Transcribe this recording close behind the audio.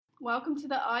Welcome to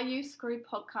the Are You Screwed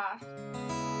podcast.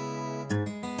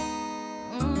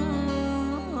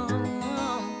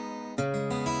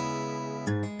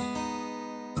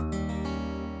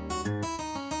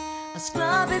 A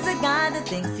scrub is a guy that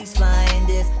thinks he's flying,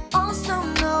 is also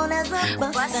known as a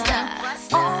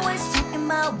buster. Always talking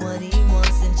about what he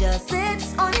wants and just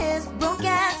sits on his broke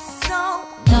ass. So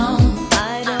no,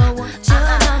 I don't want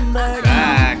your number.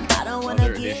 Back. I don't want to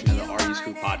Another give edition of you the Are You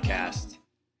Screwed podcast.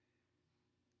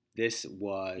 This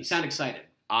was. You sound excited.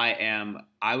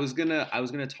 I was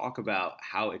gonna talk about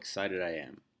how excited I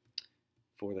am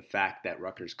for the fact that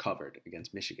Rutgers covered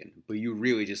against Michigan, but you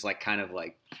really just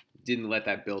didn't let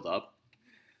that build up.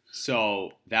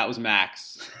 So that was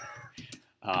Max.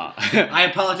 I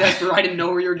apologize for I didn't know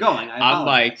where you were going. I'm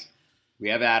like, we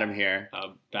have Adam here.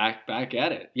 Back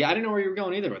at it. Yeah, I didn't know where you were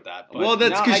going either with that. But Well,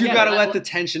 that's no, because I you get got to it. let the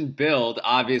tension build.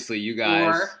 Obviously, you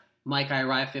guys. Or, Mike, I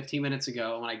arrived 15 minutes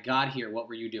ago. When I got here, what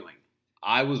were you doing?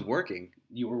 I was working.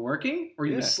 You were working, or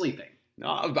you were Yeah. sleeping?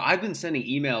 No, I've been sending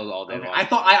emails all day Okay. long.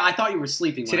 I thought you were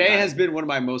sleeping. When I Today got has here. been one of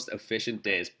my most efficient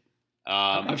days.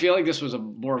 I feel like this was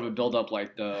more of a build up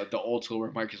like the old school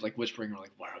where Mike is like whispering. We're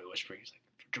like, why are we whispering? He's like,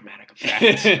 for dramatic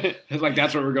effect. It's like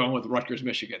that's where we're going with Rutgers,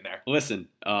 Michigan there. Listen,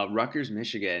 Rutgers,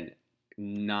 Michigan,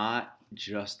 not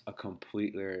just a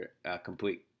complete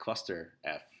cluster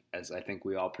F, as I think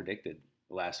we all predicted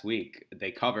last week.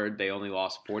 They covered. They only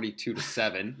lost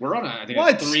 42-7. We're on a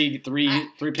What? three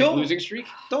pick Don't- losing streak.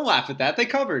 Don't laugh at that. They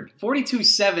covered.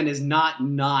 42-7 is not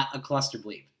a cluster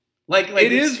bleep. Like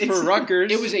It is for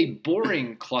Rutgers. It was a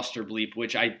boring cluster bleep,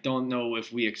 which I don't know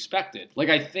if we expected. Like,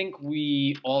 I think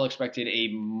we all expected a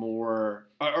more,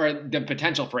 or the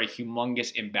potential for a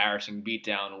humongous, embarrassing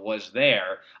beatdown was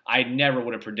there. I never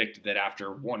would have predicted that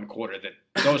after one quarter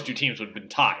that those two teams would have been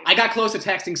tied. I got close to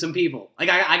texting some people. Like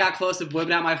I got close to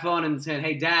whipping out my phone and saying,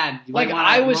 "Hey, Dad, you Like, wanna,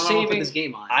 I was wanna put saving- this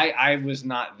game on." I was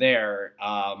not there.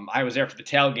 I was there for the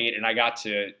tailgate, and I got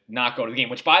to not go to the game,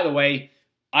 which, by the way,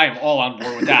 I am all on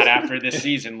board with that after this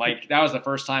season. Like, that was the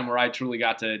first time where I truly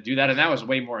got to do that, and that was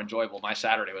way more enjoyable. My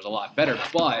Saturday was a lot better,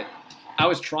 but I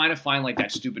was trying to find, like,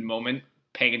 that stupid moment,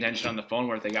 paying attention on the phone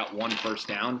where they got one first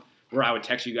down, where I would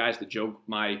text you guys the joke,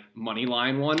 my money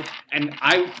line one, and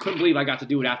I couldn't believe I got to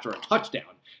do it after a touchdown,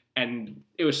 and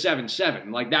it was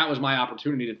 7-7. Like, that was my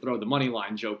opportunity to throw the money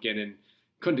line joke in, and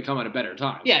couldn't have come at a better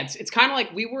time. Yeah, it's kind of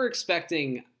like we were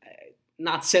expecting,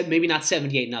 maybe not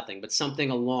 78-0, but something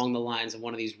along the lines of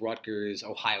one of these Rutgers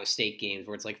Ohio State games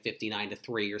where it's like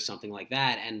 59-3 or something like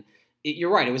that. And you're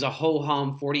right, it was a ho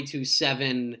hum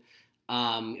 42-7.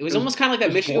 It was almost kind of like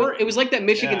that Michigan. boring. It was like that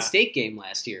Michigan Yeah. State game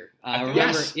last year. Remember?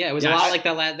 Yes. Yeah, it was a Yes. lot like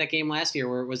that game last year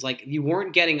where it was like you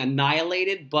weren't getting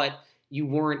annihilated, but you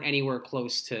weren't anywhere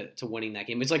close to winning that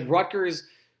game. It's like Rutgers.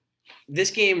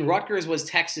 This game, Rutgers was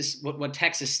what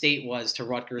Texas State was to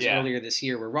Rutgers earlier this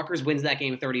year, where Rutgers wins that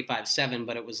game 35-7,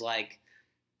 but it was like,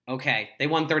 okay, they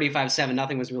won 35-7.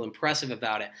 Nothing was real impressive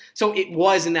about it. So it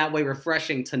was in that way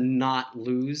refreshing to not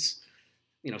lose,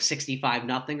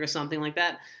 65-0 or something like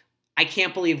that. I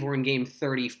can't believe we're in game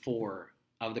 34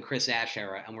 of the Chris Ash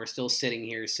era, and we're still sitting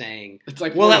here saying, It's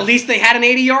like, well, at least they had an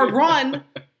 80-yard run.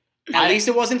 At least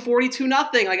it wasn't 42-0.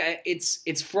 Like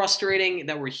it's frustrating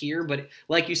that we're here, but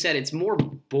like you said, it's more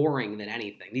boring than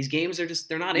anything. These games are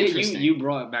they're not interesting. You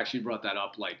brought that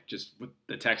up, like, just with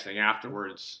the texting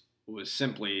afterwards was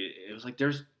simply, it was like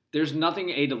there's nothing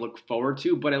to look forward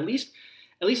to, but at least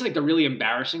like the really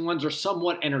embarrassing ones are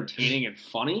somewhat entertaining and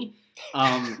funny.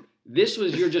 This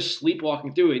was, you're just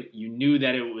sleepwalking through it. You knew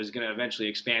that it was going to eventually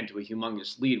expand to a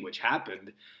humongous lead, which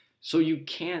happened. So you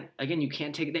can't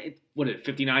take it. What is it,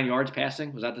 59 yards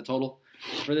passing? Was that the total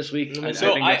for this week? I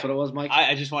think that's what it was, Mike.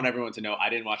 I just want everyone to know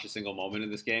I didn't watch a single moment of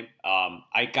this game.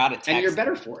 I got a text. And you're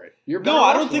better for it. No,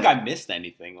 I don't think I missed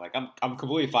anything. Like, I'm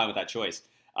completely fine with that choice.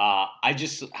 I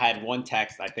just had one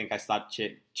text. I think I stopped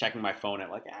checking my phone at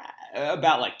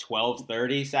about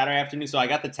 12:30 Saturday afternoon. So I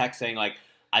got the text saying like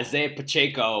Isaiah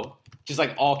Pacheco, just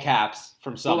like all caps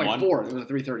from someone. Like 4. It was a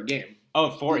 3:30 game. Oh,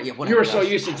 4. Yeah, whatever. You were so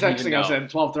used to I don't even texting us know. at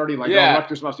 12:30, like, Yeah. oh,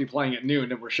 Rutgers must be playing at noon,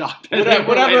 and we're shocked.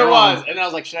 whatever it was. And I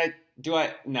was like,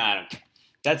 nah, I don't.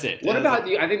 That's it. What about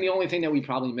I think the only thing that we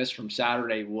probably missed from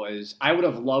Saturday was I would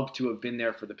have loved to have been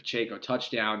there for the Pacheco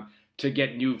touchdown to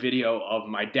get new video of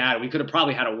my dad. We could have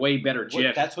probably had a way better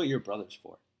GIF. That's what your brother's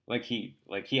for. Like he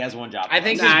has one job. I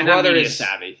think Nah, his not brother media is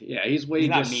savvy. Yeah, he's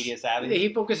not media savvy. Yeah,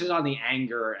 he focuses on the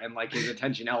anger and like his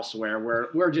attention elsewhere. Where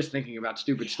we're just thinking about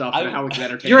stupid stuff and how we can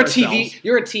entertain You're a ourselves.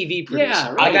 You're a TV producer. Yeah,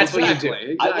 right? right. That's what you do.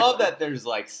 Exactly. I love that there's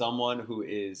like someone who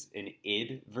is an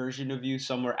id version of you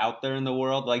somewhere out there in the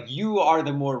world. Like you are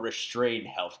the more restrained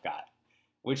health guy.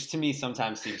 which to me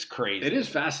sometimes seems crazy. It is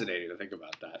fascinating to think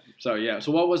about that. So yeah.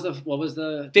 So what was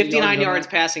the 59 yards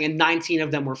passing, and 19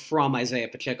 of them were from Isaiah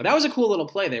Pacheco. That was a cool little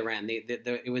play they ran.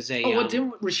 It was a. What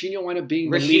didn't Rashino wind up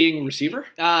being the leading receiver?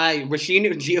 Giovanni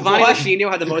Rashino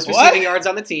had the most receiving yards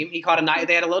on the team. He caught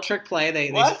They had a little trick play.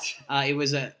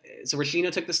 So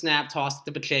Rashino took the snap, tossed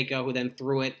it to Pacheco, who then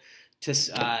threw it to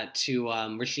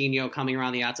Rashino coming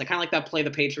around the outside, kind of like that play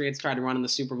the Patriots tried to run in the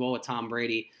Super Bowl with Tom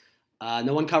Brady.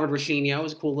 No one covered Rashino. It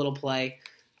was a cool little play.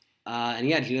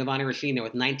 Giovanni Rashino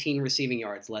with 19 receiving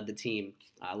yards led the team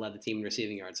in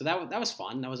receiving yards. So that was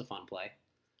fun. That was a fun play.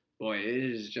 Boy, it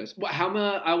is just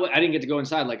I didn't get to go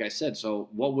inside, like I said. So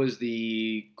what was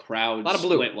the crowd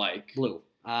split like? Blue.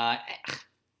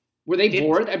 Were they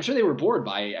bored? I'm sure they were bored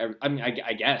by.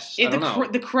 I guess. I don't know.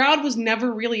 The crowd was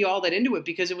never really all that into it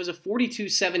because it was a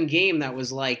 42-7 game that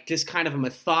was like just kind of a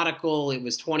methodical. It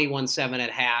was 21-7 at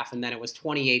half, and then it was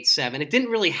 28-7. It didn't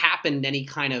really happen any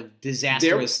kind of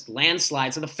disastrous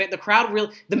landslide. So the crowd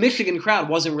the Michigan crowd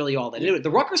wasn't really all that into it. The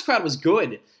Rutgers crowd was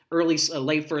good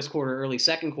late first quarter, early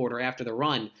second quarter after the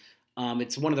run.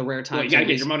 It's one of the rare times. Well, you gotta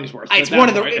get your money's worth. It's one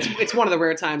of the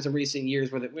rare times in recent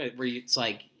years where it's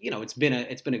like it's been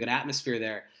a good atmosphere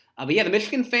there. But yeah, the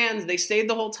Michigan fans, they stayed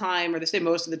the whole time, or they stayed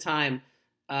most of the time,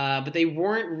 but they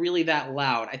weren't really that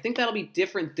loud. I think that'll be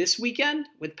different this weekend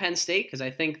with Penn State because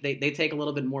I think they take a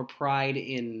little bit more pride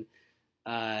in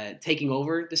taking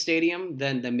over the stadium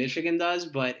than Michigan does,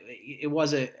 but it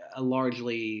was a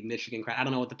largely Michigan crowd. I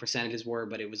don't know what the percentages were,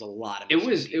 but it was a lot of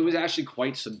Michigan it was actually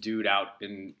quite subdued out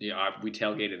in we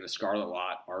tailgated in the Scarlet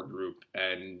Lot, our group,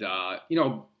 and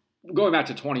going back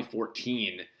to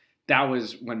 2014, that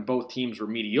was when both teams were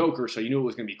mediocre, so you knew it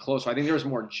was going to be close. So I think there was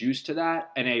more juice to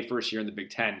that, and first year in the Big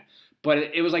Ten. But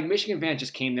it was like Michigan fans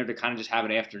just came there to kind of just have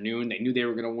an afternoon. They knew they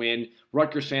were going to win.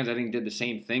 Rutgers fans, I think, did the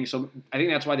same thing. So I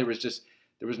think that's why there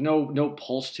was no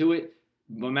pulse to it.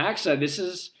 But Max said this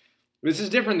is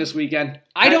different this weekend.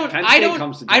 I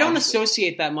don't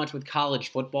associate that much with college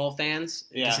football fans.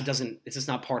 Yeah. It's just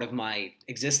not part of my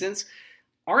existence.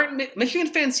 Michigan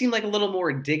fans seem like a little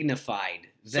more dignified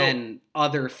than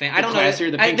other fans. I don't know.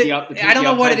 I don't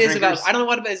know what it is about. I don't know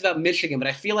what it is about Michigan, but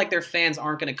I feel like their fans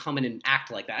aren't going to come in and act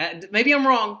like that. Maybe I'm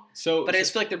wrong, but I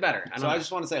just feel like they're better. I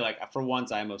just want to say, like, for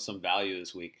once, I am of some value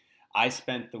this week. I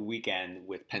spent the weekend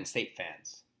with Penn State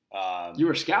fans. You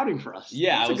were scouting for us.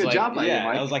 Yeah, that's a good job by you,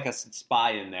 Mike. I was like a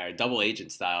spy in there, double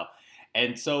agent style,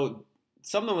 and so.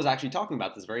 Someone was actually talking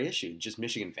about this very issue, just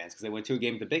Michigan fans, because they went to a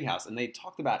game at the Big House, and they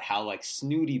talked about how, like,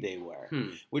 snooty they were,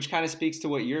 which kind of speaks to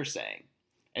what you're saying.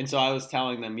 And so I was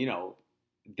telling them,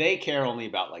 they care only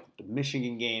about, like, the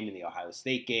Michigan game and the Ohio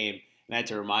State game, and I had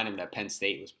to remind them that Penn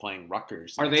State was playing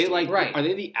Rutgers. Are they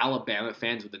the Alabama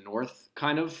fans of the North,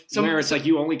 kind of? Where it's like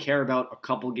you only care about a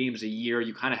couple games a year,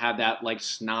 you kind of have that, like,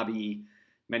 snobby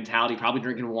mentality, probably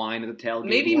drinking wine at the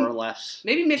tailgate, more or less.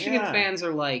 Maybe Michigan fans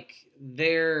are like,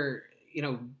 they're...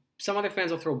 some other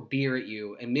fans will throw beer at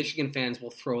you, and Michigan fans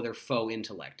will throw their faux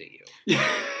intellect at you.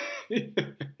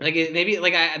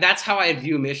 That's how I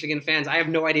view Michigan fans. I have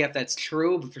no idea if that's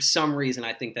true, but for some reason,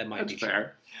 I think that might be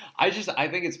fair. I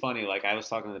think it's funny. Like, I was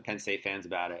talking to the Penn State fans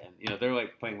about it, and they're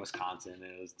like playing Wisconsin, and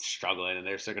it was struggling, and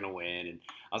they're still going to win. And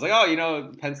I was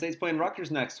like, Penn State's playing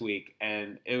Rutgers next week,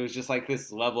 and it was just like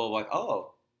this level of like,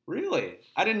 oh, really?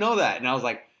 I didn't know that, and I was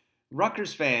like.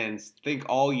 Rutgers fans think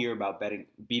all year about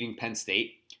beating Penn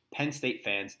State. Penn State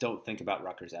fans don't think about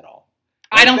Rutgers at all.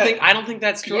 I don't think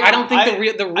that's true. Yeah, I don't think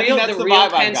the real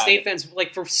Penn State fans,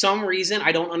 like, for some reason,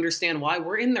 I don't understand why,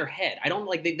 we're in their head. I don't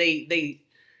like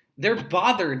they're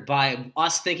bothered by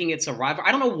us thinking it's a rival.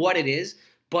 I don't know what it is,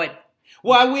 but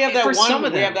we have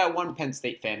that one Penn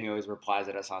State fan who always replies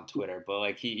at us on Twitter, but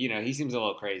like he seems a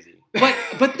little crazy. But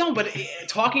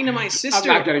talking to my sister,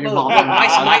 I'm not getting involved.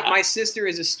 My sister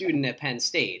is a student at Penn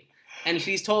State, and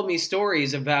she's told me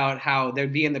stories about how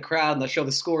they'd be in the crowd and they'll show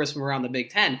the scores from around the Big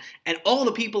Ten, and all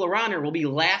the people around her will be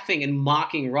laughing and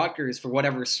mocking Rutgers for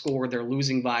whatever score they're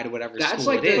losing by to whatever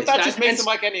school it is. But that just makes them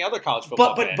like any other college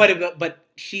football fan. But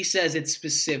she says it's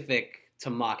specific to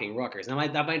mocking Rutgers. Now,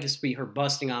 that might just be her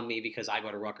busting on me because I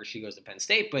go to Rutgers, she goes to Penn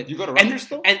State. But you go to Rutgers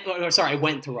still? Sorry, I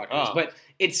went to Rutgers. Oh. But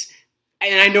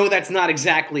and I know that's not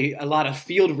exactly a lot of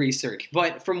field research,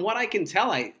 but from what I can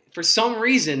tell, for some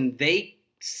reason, they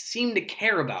seem to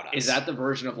care about us. Is that the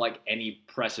version of, like, any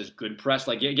press is good press?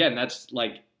 Like, again, that's,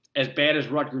 like, as bad as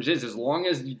Rutgers is, as long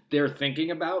as they're thinking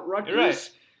about Rutgers.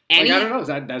 Right. I don't know. Is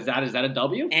that a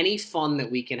W? Any fun that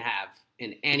we can have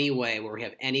in any way where we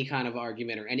have any kind of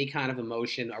argument or any kind of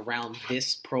emotion around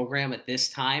this program at this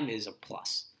time is a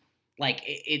plus. Like,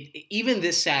 even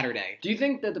this Saturday. Do you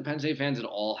think that the Penn State fans at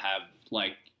all have,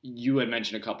 like, you had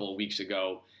mentioned a couple of weeks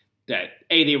ago, that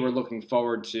they were looking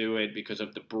forward to it because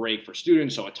of the break for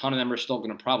students, so a ton of them are still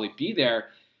going to probably be there.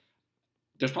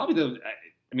 There's probably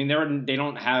they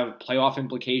don't have playoff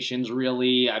implications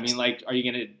really. I mean, like, are you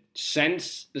going to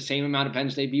sense the same amount of Penn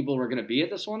State people were going to be at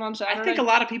this one on Saturday? I think a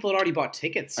lot of people had already bought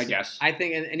tickets. I guess. I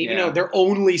think, and even though they're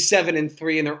only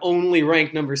 7-3 and they're only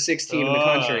ranked number 16 in the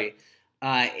country,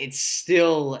 it's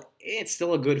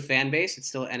still a good fan base. It's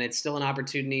still an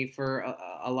opportunity for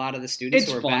a lot of the students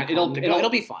who are fun. back home. It'll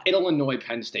be fun. It'll annoy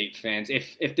Penn State fans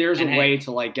if there's a way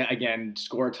to like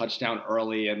score a touchdown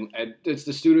early and it's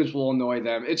the students will annoy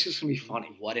them. It's just gonna be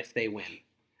funny. What if they win?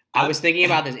 I was thinking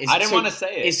about this. I didn't want to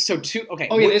say it. Okay.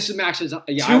 Oh yeah, this is Max's.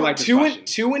 Yeah, I like this question.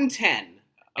 2-10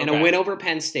 and a win over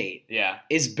Penn State.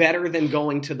 Is better than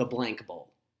going to the blank bowl.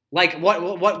 Like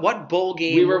what bowl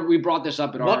game? We brought this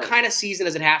up at what kind of season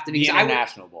does it have to be? The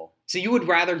International Bowl. So you would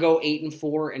rather go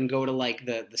 8-4 and go to like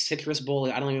the Citrus Bowl?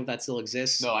 I don't even know if that still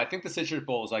exists. No, I think the Citrus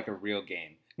Bowl is like a real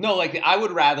game. No, like I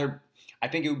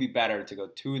think it would be better to go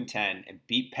 2-10 and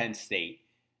beat Penn State.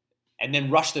 And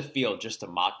then rush the field just to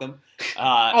mock them.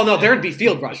 There'd be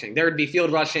field rushing. There'd be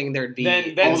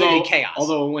chaos.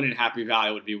 Although a win in Happy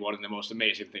Valley would be one of the most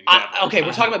amazing things ever. Okay,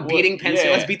 we're talking about beating Penn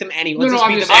State. Let's beat them anywhere. Let's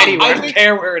beat them anywhere. I don't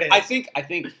care where it is. I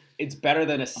think it's better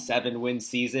than a 7-win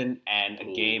season and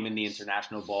a game in the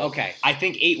International Bowl. Okay. I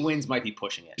think 8 wins might be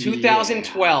pushing it.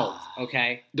 2012,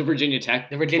 okay? The Virginia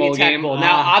Tech Bowl.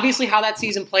 Now, obviously how that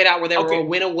season played out where they were a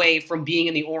win away from being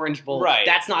in the Orange Bowl,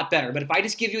 that's not better. But if I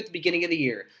just give you at the beginning of the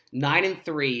year,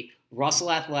 9-3,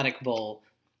 Russell Athletic Bowl,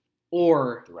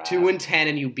 or 2-10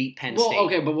 and you beat Penn State. Well,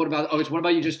 okay, but what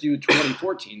about you just do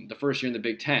 2014, the first year in the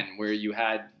Big Ten, where you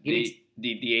had the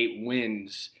 8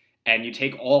 wins, and you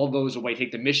take all those away,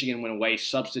 take the Michigan win away,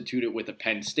 substitute it with a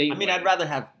Penn State win. I'd rather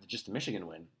have just the Michigan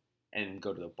win and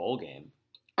go to the bowl game.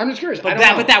 I'm just curious. But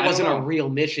that wasn't a real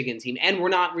Michigan team, and we're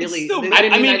not really.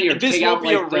 This won't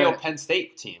be a real Penn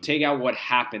State team. Take out what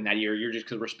happened that year. You're just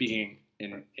because we're speaking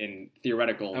in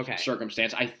theoretical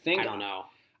circumstance. I don't know.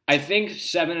 I think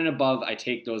 7 and above, I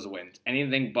take those wins.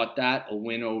 Anything but that, a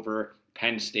win over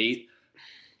Penn State,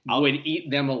 I would eat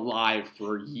them alive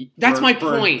for decades. That's my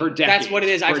point. That's what it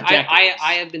is.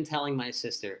 I have been telling my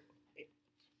sister,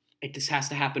 it just has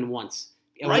to happen once.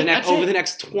 Over the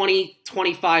next 20,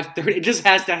 25, 30, it just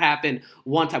has to happen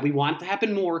one time. We want it to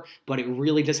happen more, but it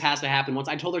really just has to happen once.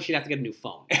 I told her she'd have to get a new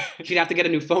phone. She'd have to get a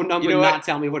new phone number and not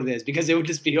tell me what it is because it would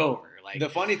just be over. Like, the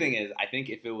funny thing is, I think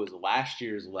if it was last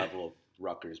year's level of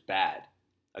Rutgers bad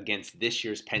against this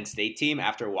year's Penn State team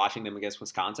after watching them against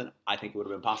Wisconsin, I think it would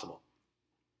have been possible.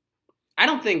 I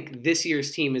don't think this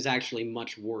year's team is actually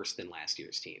much worse than last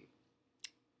year's team.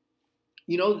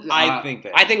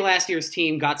 I think last year's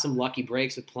team got some lucky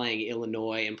breaks with playing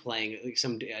Illinois and playing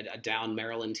a down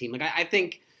Maryland team. Like I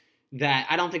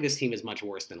don't think this team is much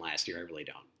worse than last year. I really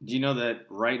don't. Do you know that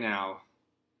right now?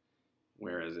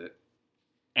 Where is it?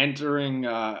 Entering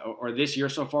or this year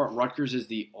so far, Rutgers is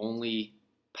the only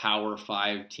Power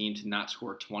 5 team to not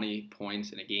score 20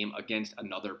 points in a game against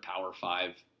another Power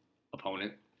 5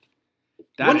 opponent.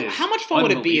 How much fun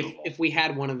would it be if we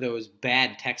had one of those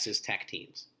bad Texas Tech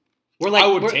teams? I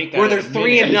would take that. Where they're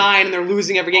 3-9 and they're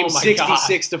losing every game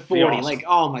 66-40. Awesome. Like,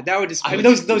 oh my, that would just.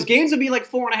 Those games would be like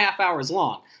 4.5 hours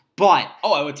long. But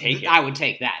I would take it. I would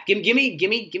take that. Give me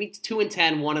 2-10,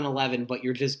 1-11, but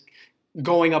you're just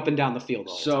going up and down the field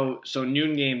all the time. So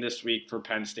noon game this week for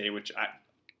Penn State, which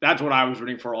that's what I was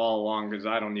rooting for all along because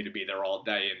I don't need to be there all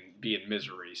day and be in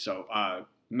misery. So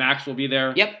Max will be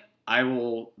there. Yep. I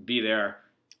will be there.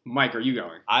 Mike, are you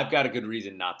going? I've got a good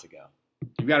reason not to go.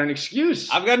 You've got an excuse.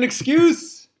 I've got an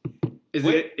excuse.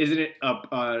 Isn't it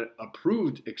a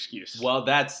approved excuse? Well,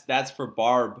 that's for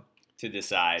Barb to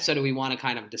decide. So do we want to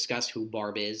kind of discuss who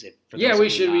Barb is?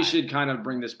 We should kind of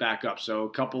bring this back up. So a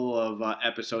couple of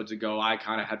episodes ago, I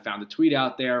kind of had found a tweet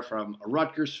out there from a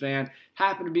Rutgers fan,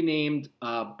 happened to be named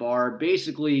Barb,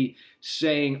 basically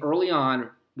saying early on,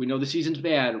 we know the season's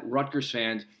bad. Rutgers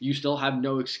fans, you still have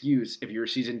no excuse if you're a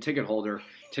season ticket holder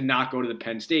to not go to the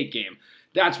Penn State game.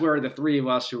 That's where the three of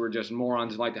us who were just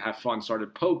morons who like to have fun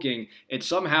started poking. It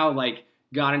somehow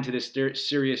got into this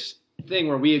serious thing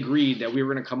where we agreed that we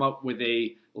were going to come up with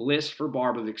a list for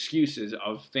Barb of excuses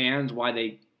of fans why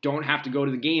they don't have to go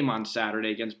to the game on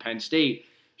Saturday against Penn State.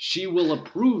 She will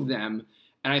approve them.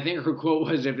 And I think her quote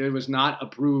was, if it was not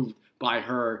approved by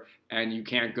her and you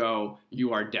can't go,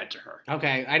 you are dead to her.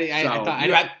 Okay.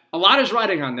 A lot is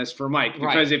riding on this for Mike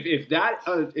because if that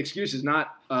excuse is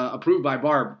not approved by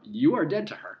Barb, you are dead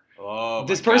to her. Oh,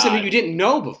 this person who you didn't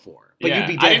know before, but you'd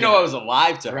be dead. I didn't know I was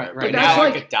alive to her. Right. But now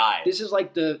I could die. This is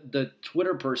like the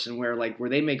Twitter person where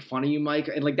they make fun of you, Mike,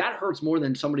 and that hurts more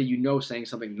than somebody saying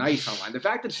something nice online. The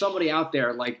fact that somebody out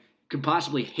there could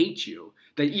possibly hate you,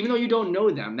 that even though you don't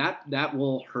know them, that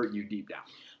will hurt you deep down.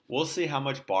 We'll see how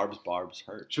much Barb's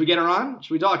hurt. Should we get her on?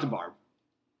 Should we talk to Barb?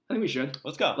 I think we should.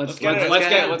 Let's go. Let's get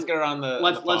her on the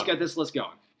Let's phone. get this. Let's go.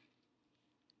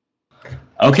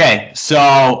 Okay,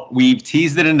 so we've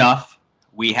teased it enough.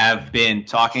 We have been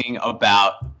talking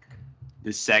about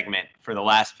this segment for the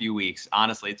last few weeks.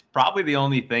 Honestly, it's probably the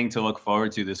only thing to look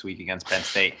forward to this week against Penn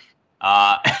State.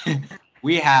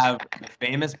 We have the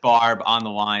famous Barb on the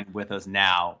line with us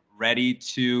now, ready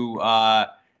to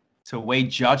weigh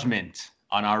judgment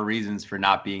on our reasons for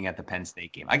not being at the Penn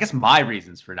State game. I guess my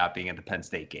reasons for not being at the Penn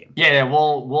State game. Yeah,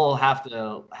 we'll have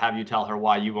to have you tell her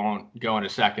why you won't go in a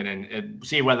second and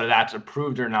see whether that's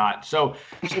approved or not. So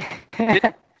this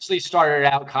actually started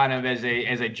out kind of as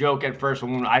a joke at first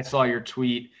when I saw your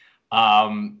tweet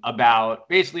about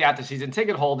basically at the season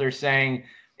ticket holders saying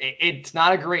it's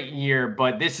not a great year,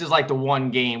 but this is like the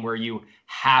one game where you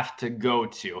have to go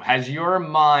to. Has your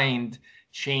mind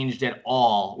changed at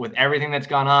all with everything that's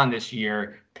gone on this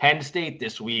year? Penn State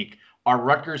this week. Are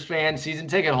Rutgers fans, season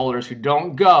ticket holders who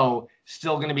don't go,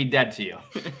 still going to be dead to you?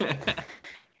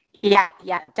 Yeah,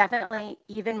 definitely.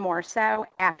 Even more so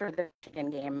after the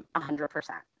Michigan game, 100%.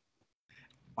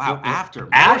 Wow,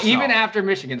 even after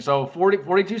Michigan. So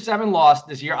 42-7 loss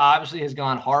this year obviously has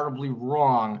gone horribly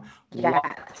wrong.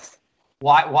 Yes.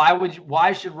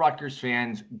 Why should Rutgers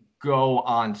fans go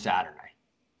on Saturday?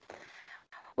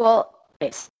 Well,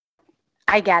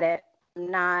 I get it.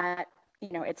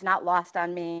 It's not lost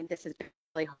on me. This has been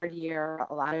a really hard year.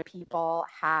 A lot of people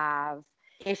have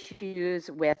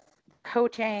issues with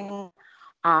coaching.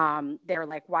 They're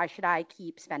like, why should I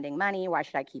keep spending money? Why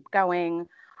should I keep going?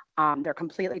 They're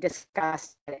completely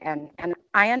disgusted. And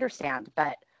I understand.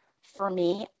 But for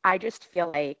me, I just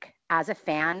feel like as a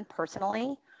fan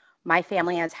personally, my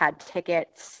family has had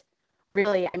tickets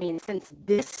really, since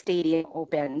this stadium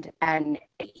opened, and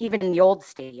even in the old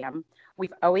stadium,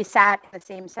 we've always sat in the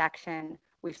same section.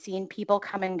 We've seen people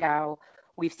come and go.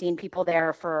 We've seen people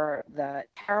there for the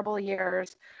terrible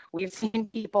years. We've seen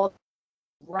people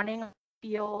running on the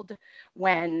field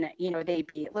when, they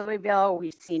beat Louisville.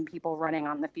 We've seen people running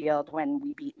on the field when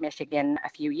we beat Michigan a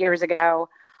few years ago.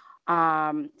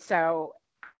 So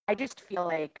I just feel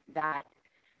like that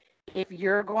if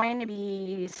you're going to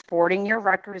be sporting your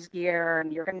Rutgers gear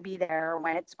and you're going to be there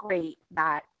when it's great,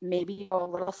 that maybe you go a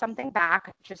little something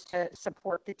back just to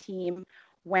support the team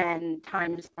when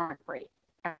times aren't great.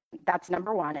 And that's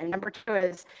number one. And number two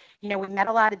is, we've met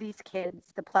a lot of these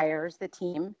kids, the players, the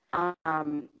team.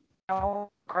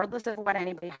 Regardless of what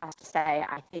anybody has to say,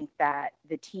 I think that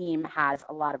the team has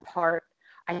a lot of heart.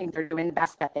 I think they're doing the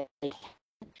best that they can.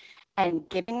 And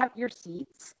giving up your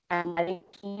seats and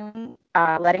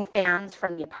letting fans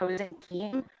from the opposing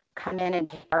team come in and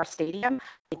take our stadium,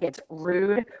 I think it's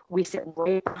rude. We sit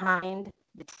right behind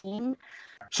the team.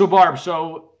 So, Barb,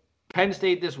 Penn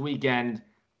State this weekend.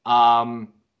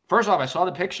 First off, I saw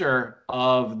the picture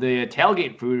of the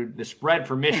tailgate food, the spread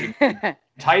for Michigan.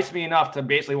 Enticed me enough to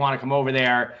basically want to come over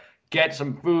there, get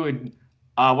some food.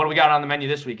 What do we got on the menu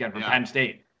this weekend from Penn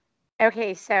State?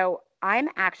 Okay, so I'm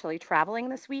actually traveling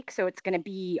this week, so it's going to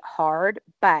be hard,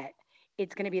 but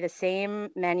it's going to be the same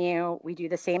menu. We do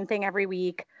the same thing every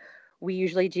week. We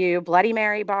usually do Bloody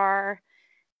Mary bar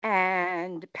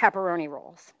and pepperoni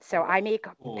rolls. So I make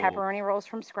pepperoni rolls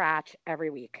from scratch every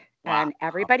week, and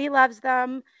everybody loves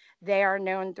them. They are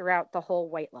known throughout the whole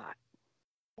White Lot.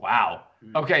 Wow.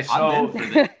 Okay, so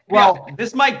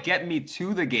this might get me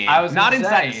to the game. I was not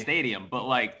inside the stadium, but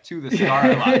like to the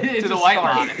Star Lot, to the White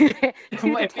Lot. To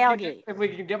the tailgate. If we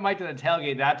can get Mike to the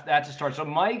tailgate, that's a start. So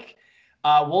Mike,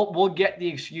 we'll get the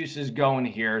excuses going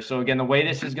here. So again, the way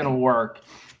this is going to work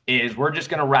is we're just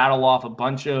going to rattle off a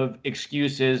bunch of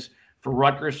excuses for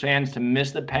Rutgers fans to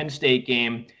miss the Penn State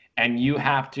game, and you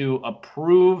have to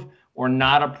approve or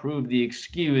not approve the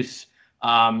excuse.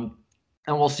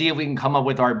 And we'll see if we can come up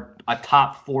with a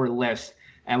top 4 list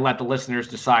and let the listeners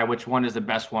decide which one is the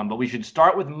best one. But we should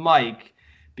start with Mike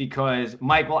because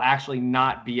Mike will actually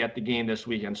not be at the game this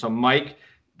weekend. So, Mike,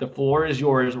 the floor is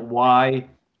yours. Why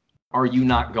are you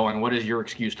not going? What is your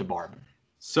excuse to Barb?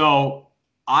 So,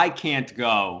 I can't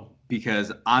go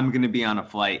because I'm going to be on a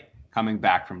flight coming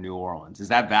back from New Orleans. Is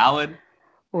that valid?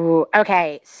 Ooh,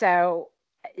 okay. So,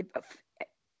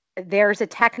 there's a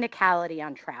technicality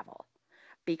on travel,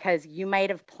 because you might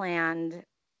have planned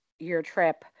your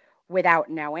trip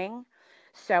without knowing.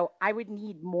 So I would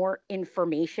need more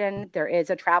information. There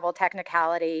is a travel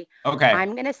technicality. Okay.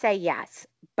 I'm going to say yes,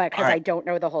 but because I don't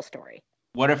know the whole story.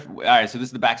 All right, so this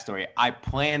is the backstory. I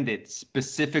planned it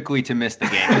specifically to miss the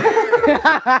game.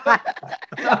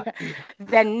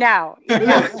 Then no,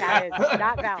 that is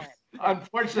not valid.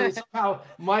 Unfortunately, somehow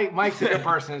Mike's a good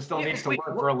person and still needs to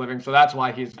work for a living, so that's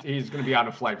why he's going to be on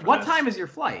a flight. What time is your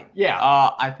flight? Yeah,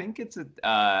 I think it's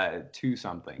at 2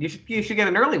 something. You should get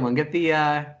an early one. Get the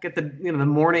the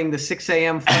morning, the 6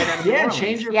 a.m. flight out of New Orleans.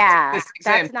 change your.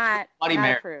 That's not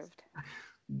approved.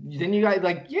 Then you guys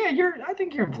I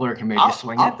think your employer can maybe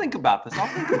swing it. I'll think about this. All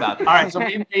right, so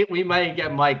we might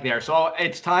get Mike there. So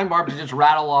it's time, Barb, to just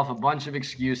rattle off a bunch of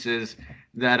excuses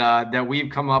that we've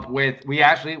come up with. We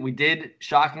did,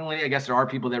 shockingly, I guess there are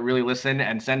people that really listen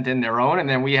and sent in their own, and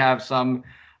then we have some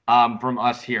from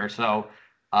us here. So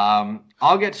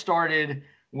I'll get started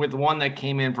with one that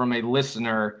came in from a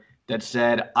listener that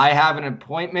said, I have an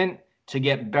appointment to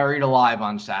get buried alive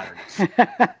on Saturdays.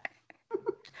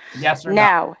 Yes or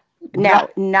no? No.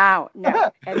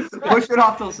 Push it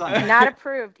off till Sunday. Not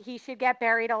approved. He should get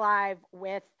buried alive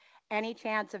with any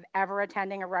chance of ever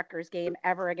attending a Rutgers game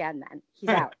ever again. Then he's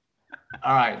out.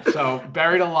 All right, so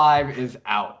buried alive is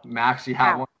out. Max, you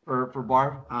have one for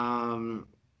Barb?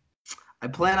 I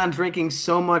plan on drinking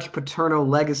so much Paterno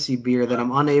Legacy beer that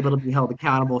I'm unable to be held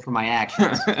accountable for my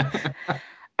actions.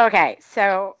 Okay,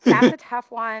 so that's a tough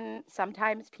one.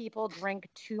 Sometimes people drink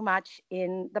too much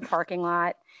in the parking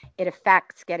lot. It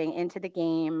affects getting into the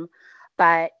game.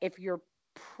 But if you're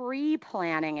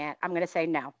pre-planning it, I'm going to say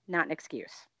no, not an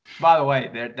excuse. By the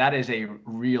way, that is a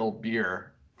real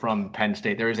beer from Penn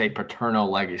State. There is a Paterno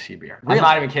Legacy beer. Really? I'm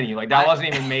not even kidding you. Like, that wasn't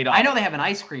even made up. I know they have an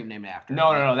ice cream named after it.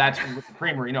 No. That's the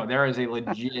creamery. No, there is a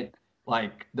legit,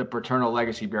 like, the Paterno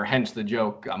Legacy beer. Hence the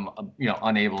joke. I'm,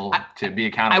 unable to be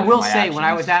accountable. I will for my say, actions. when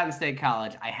I was at Penn State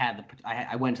College,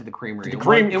 I went to the creamery. The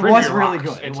creamery was really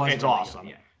rocks. good. It's awesome.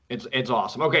 Yeah. It's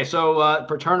awesome. Okay, so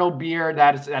Paterno beer.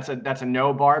 That's a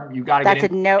no, Barb. You got to get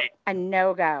That's a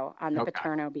no go on the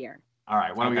Paterno beer. All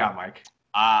right, what do we got, Mike?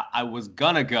 I was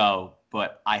gonna go,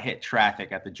 but I hit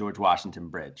traffic at the George Washington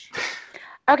Bridge.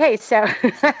 Okay, so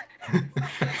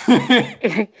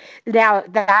now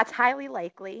that's highly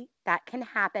likely. That can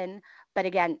happen. But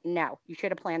again, no, you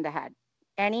should have planned ahead.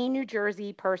 Any New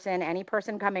Jersey person, any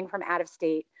person coming from out of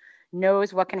state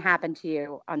knows what can happen to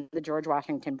you on the George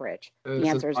Washington Bridge. The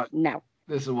answer is no.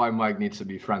 This is why Mike needs to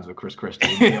be friends with Chris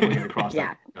Christie to be able to get across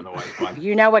that. Otherwise,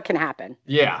 you know what can happen.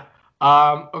 Yeah.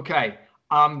 Okay.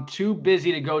 I'm too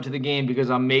busy to go to the game because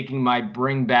I'm making my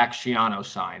bring back Shiano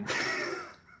sign.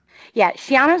 Yeah,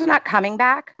 Shiano's not coming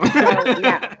back. So that's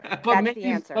the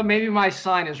answer. But maybe my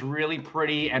sign is really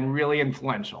pretty and really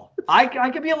influential. I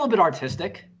could be a little bit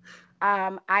artistic.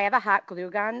 I have a hot glue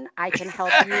gun. I can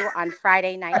help you on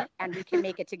Friday night, and we can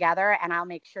make it together, and I'll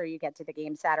make sure you get to the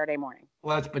game Saturday morning.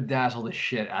 Let's bedazzle the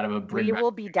shit out of a bring back. We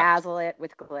will bedazzle it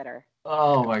with glitter.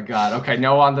 Oh, my God. Okay,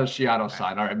 no on the Shiano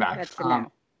sign. All right, Max. That's the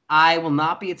no. I will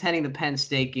not be attending the Penn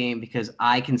State game because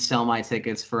I can sell my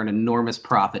tickets for an enormous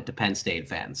profit to Penn State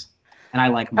fans. And I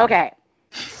like money. Okay,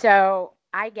 so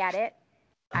I get it.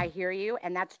 I hear you,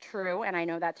 and that's true, and I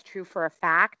know that's true for a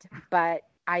fact, but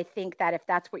I think that if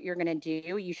that's what you're going to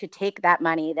do, you should take that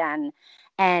money then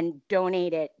and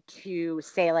donate it to,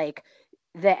 say, like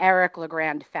the Eric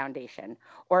LeGrand Foundation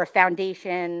or a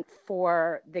foundation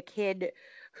for the kid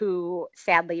who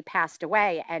sadly passed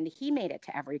away, and he made it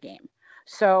to every game.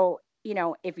 So,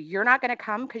 if you're not going to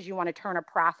come because you want to turn a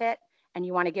profit and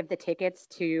you want to give the tickets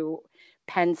to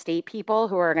Penn State people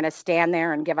who are going to stand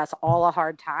there and give us all a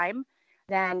hard time,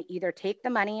 then either take the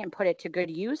money and put it to good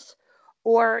use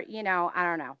or, I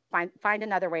don't know, find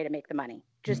another way to make the money.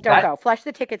 Just don't go. Flush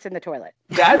the tickets in the toilet.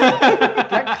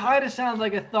 That kind of sounds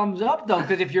like a thumbs up, though,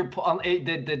 because if you're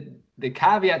the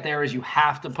caveat there is you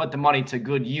have to put the money to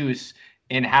good use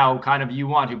in how kind of you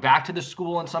want to, back to the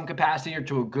school in some capacity or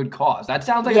to a good cause. That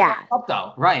sounds like a thumbs up,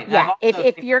 though. Right. Yeah.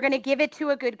 If you're going to give it to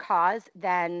a good cause,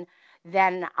 then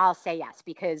I'll say yes,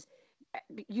 because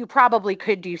you probably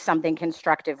could do something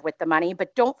constructive with the money.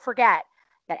 But don't forget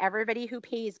that everybody who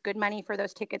pays good money for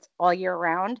those tickets all year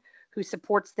round, who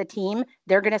supports the team,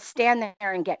 they're going to stand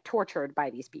there and get tortured by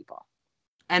these people.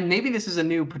 And maybe this is a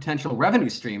new potential revenue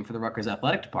stream for the Rutgers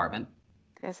athletic department.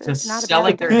 This is not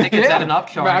selling their tickets at an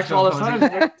upcharge. Max all of a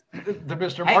sudden, the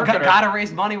Mr. Hey, Marketer. gotta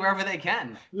raise money wherever they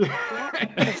can.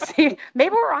 See,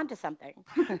 maybe we're onto something.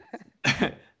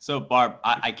 So, Barb,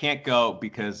 I can't go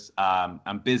because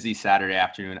I'm busy Saturday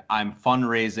afternoon. I'm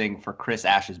fundraising for Chris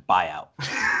Ash's buyout.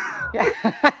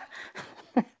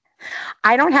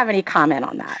 I don't have any comment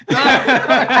on that.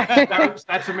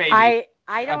 That's a maybe. I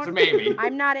don't. That's a maybe.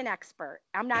 I'm not an expert.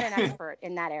 I'm not an expert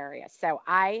in that area. So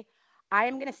I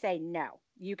am going to say no.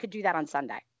 You could do that on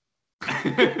Sunday.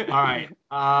 All right.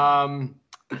 I'm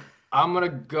going to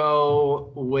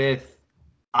go with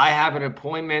I have an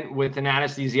appointment with an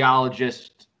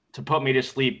anesthesiologist to put me to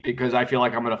sleep because I feel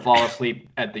like I'm going to fall asleep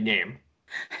at the game.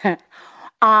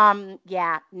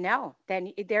 Yeah, no.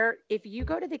 Then if you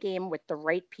go to the game with the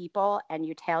right people and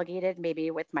you tailgated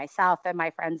maybe with myself and my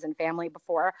friends and family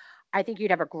before, I think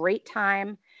you'd have a great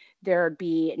time. There'd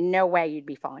be no way you'd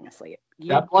be falling asleep.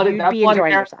 You'd be enjoying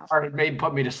Mary yourself. bar may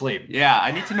put me to sleep. Yeah,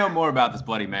 I need to know more about this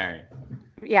Bloody Mary.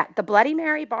 Yeah, the Bloody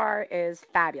Mary bar is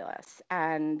fabulous,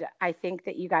 and I think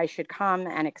that you guys should come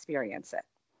and experience it.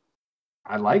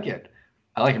 I like it.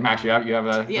 Max. You have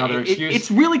another excuse.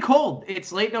 It's really cold.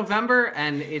 It's late November,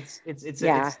 and it's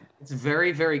Yeah. it's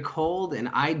very, very cold, and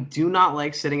I do not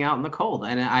like sitting out in the cold.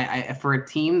 And I for a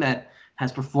team that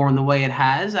has performed the way it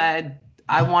has,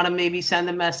 I want to maybe send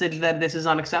a message that this is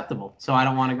unacceptable. So I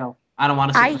don't want to go. I don't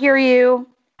want to. I hear you.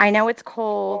 I know it's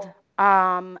cold,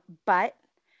 but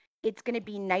it's going to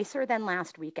be nicer than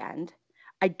last weekend.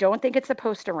 I don't think it's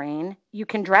supposed to rain. You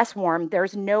can dress warm.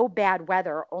 There's no bad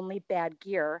weather, only bad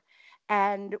gear.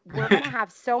 And we're going to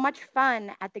have so much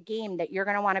fun at the game that you're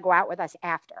going to want to go out with us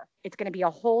after. It's going to be a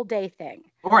whole day thing.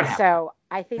 So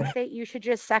I think that you should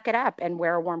just suck it up and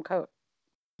wear a warm coat.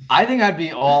 I think I'd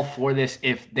be all for this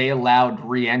if they allowed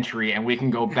re-entry and we can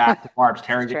go back to Barb's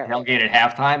tailgate at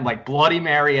halftime, like Bloody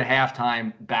Mary at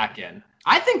halftime, back in.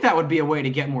 I think that would be a way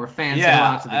to get more fans to go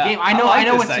out to the game. I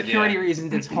know with security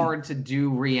reasons it's hard to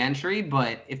do re-entry,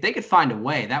 but if they could find a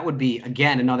way, that would be,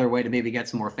 again, another way to maybe get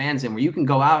some more fans in where you can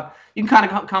go out, you can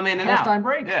kind of come in and out. Halftime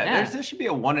break. Yeah, there should be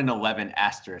a 1 in 11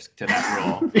 asterisk to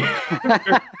that rule.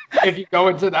 If you go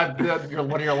into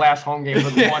one of your last home games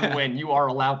with one win, you are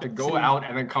allowed to go out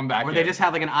and then come back. Or they just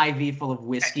have like an IV full of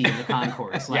whiskey in the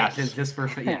concourse, like just for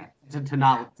so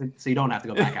you don't have to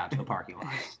go back out to the parking lot.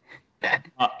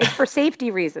 It's for safety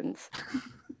reasons.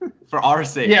 For our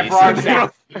safety. Yeah, for our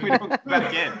safety. We don't come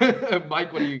back in.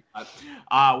 Mike, what do you got?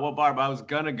 Well, Barb, I was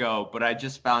going to go, but I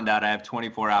just found out I have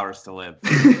 24 hours to live.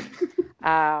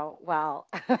 Well,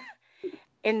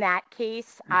 in that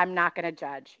case, I'm not going to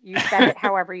judge. You spend it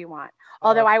however you want.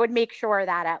 Although I would make sure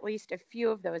that at least a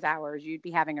few of those hours you'd be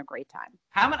having a great time.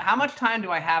 How much time do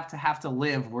I have to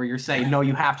live where you're saying, no,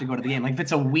 you have to go to the game? Like if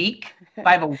it's a week, if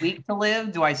I have a week to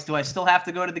live, do I still have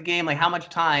to go to the game? Like how much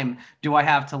time do I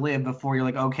have to live before you're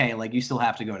like, okay, like you still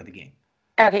have to go to the game?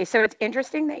 Okay, so it's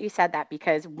interesting that you said that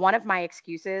because one of my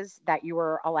excuses that you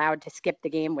were allowed to skip the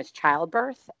game was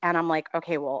childbirth. And I'm like,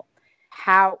 okay, well,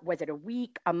 how was it a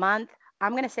week, a month?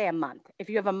 I'm going to say a month. If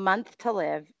you have a month to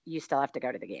live, you still have to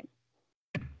go to the game.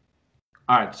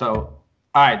 All right,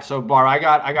 so Bar, I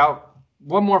got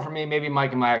one more for me. Maybe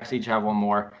Mike and Max each have one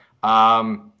more.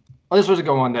 This was a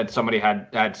good one that somebody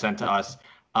had sent to us.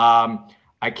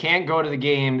 I can't go to the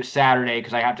game Saturday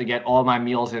because I have to get all my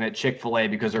meals in at Chick-fil-A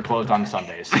because they're closed on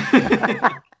Sundays.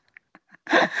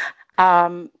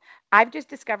 I've just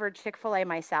discovered Chick-fil-A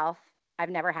myself. I've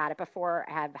never had it before.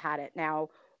 I have had it now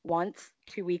once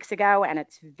 2 weeks ago, and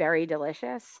it's very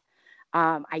delicious.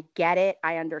 I get it.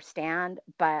 I understand.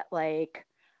 But like,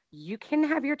 you can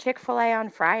have your Chick-fil-A on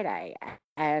Friday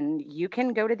and you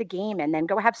can go to the game and then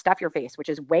go have Stuff Your Face, which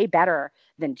is way better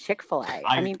than Chick-fil-A.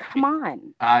 I mean, come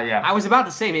on. Yeah. I was about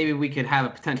to say maybe we could have a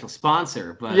potential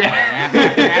sponsor, but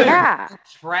Yeah.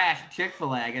 trash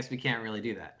Chick-fil-A, I guess we can't really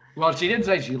do that. Well, she did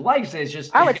say she likes it. It's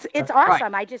just it's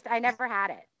awesome. I never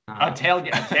had it. A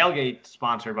tailgate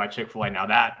sponsored by Chick-fil-A.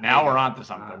 Now we're on to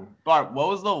something. Barb, what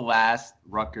was the last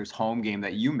Rutgers home game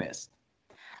that you missed?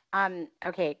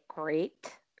 Okay,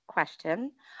 great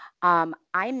question.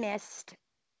 I missed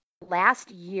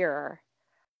last year.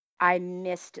 I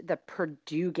missed the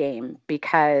Purdue game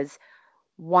because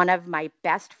one of my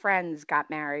best friends got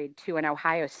married to an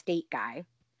Ohio State guy,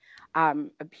 a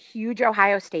huge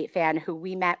Ohio State fan who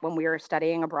we met when we were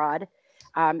studying abroad.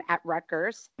 At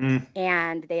Rutgers,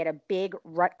 and they had a big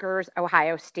Rutgers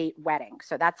Ohio State wedding.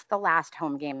 So that's the last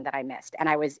home game that I missed. And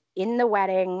I was in the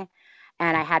wedding,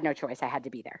 and I had no choice. I had to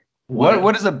be there.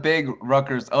 What is a big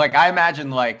Rutgers? Like, I imagine,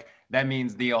 like, that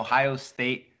means the Ohio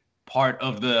State part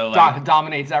of the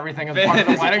dominates everything as part of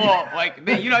the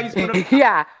wedding.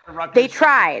 Yeah, they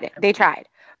tried.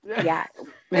 Yeah.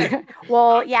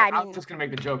 Well, yeah. I was just gonna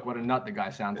make the joke what a nut the guy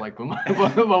sounds like, but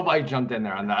Mike jumped in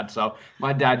there on that. So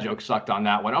my dad joke sucked on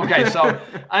that one. Okay, so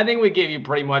I think we gave you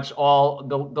pretty much all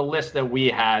the list that we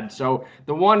had. So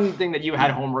the one thing that you had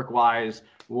homework wise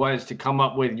was to come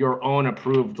up with your own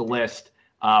approved list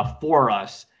for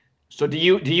us. So do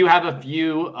you have a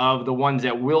few of the ones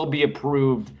that will be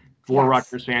approved for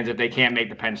Rutgers fans if they can't make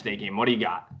the Penn State game? What do you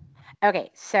got?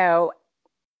 Okay, so.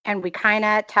 And we kind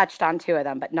of touched on two of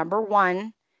them, but number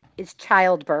one is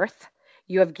childbirth.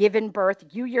 You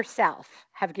yourself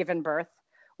have given birth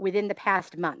within the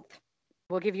past month.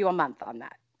 We'll give you a month on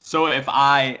that. So if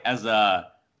I, as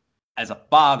a as a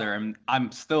father,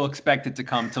 I'm still expected to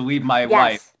come to leave my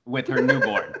wife with her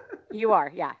newborn. You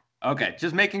are, yeah. Okay,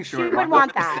 just making sure. She would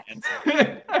want that.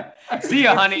 See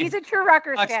ya, honey. She's a true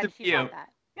Rutgers Sucks fan. to She'd be you. want that.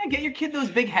 Yeah, get your kid those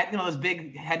big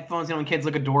headphones. When kids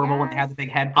look adorable when they have the big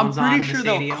I'm headphones on. pretty sure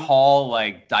they'll call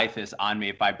like DIFUS on me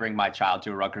if I bring my child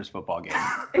to a Rutgers football game.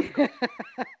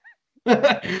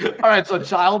 All right, so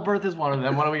childbirth is one of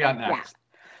them. What do we got next?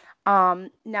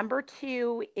 Number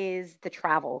 2 is the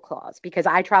travel clause, because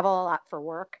I travel a lot for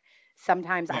work.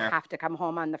 Sometimes I have to come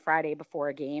home on the Friday before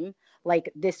a game.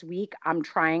 Like this week, I'm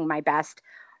trying my best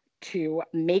to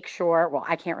make sure, well,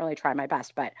 I can't really try my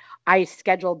best, but I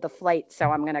scheduled the flight.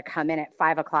 So I'm going to come in at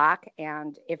 5:00.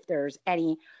 And if there's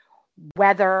any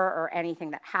weather or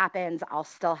anything that happens, I'll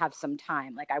still have some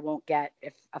time. Like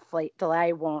if a flight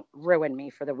delay won't ruin me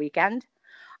for the weekend.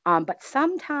 But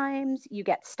sometimes you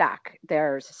get stuck.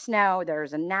 There's snow,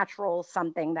 there's a natural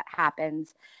something that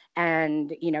happens,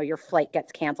 and your flight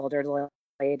gets canceled or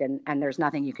delayed, and there's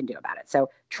nothing you can do about it. So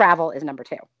travel is number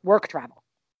 2. Work travel.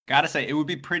 Gotta say, it would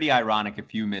be pretty ironic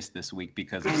if you missed this week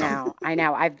because of something. I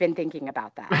know. I've been thinking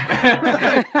about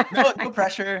that. No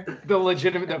pressure. The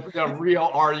legitimate, the real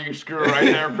 "are you screw" right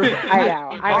there. I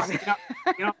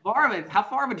know. Barb, how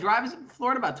far of a drive is it from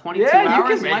Florida? About 22 Yeah, you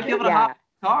hours. can You might be able to hop in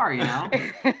the car,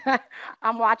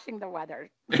 I'm watching the weather.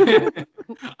 All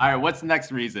right, what's the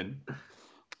next reason?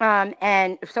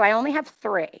 And so I only have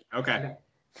 3. Okay.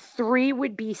 3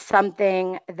 would be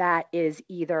something that is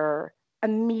either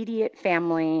immediate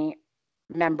family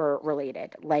member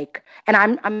related, and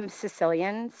I'm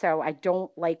Sicilian, so I don't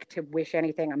like to wish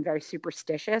anything. I'm very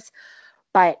superstitious,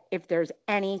 but if there's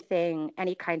anything,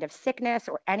 any kind of sickness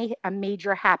or a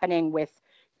major happening with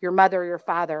your mother, your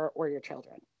father, or your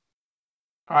children.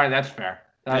 All right, that's fair.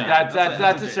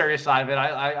 That's a serious side of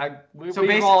it. So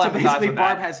basically,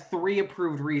 Barb has 3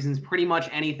 approved reasons. Pretty much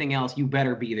anything else, you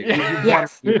better be there.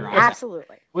 Yes,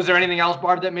 absolutely. Was there anything else,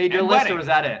 Barb, that made your list, or was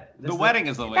that it? The wedding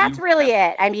is the way. That's really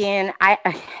it. I mean,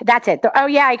 that's it.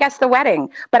 I guess the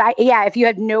wedding. But if you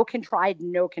had no control, I had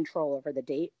no control over the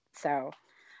date, so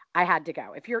I had to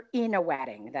go. If you're in a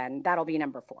wedding, then that'll be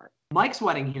number 4. Mike's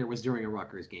wedding here was during a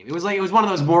Rutgers game. It was one of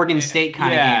those Morgan State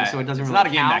kind of games, so it doesn't really not a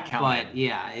game count. that counts. But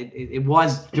it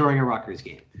was during a Rutgers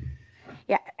game.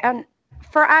 Yeah, and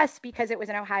for us, because it was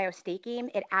an Ohio State game,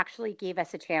 it actually gave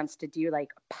us a chance to do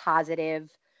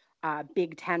positive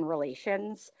Big Ten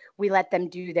relations. We let them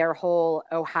do their whole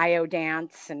Ohio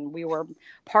dance, and we were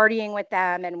partying with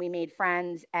them, and we made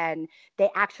friends. And they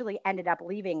actually ended up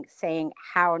leaving saying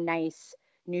how nice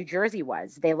New Jersey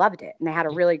was. They loved it, and they had a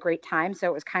really great time. So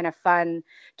it was kind of fun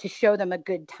to show them a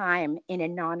good time in a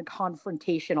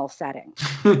non-confrontational setting.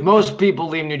 Most people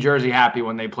leave New Jersey happy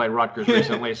when they play Rutgers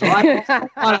recently, so I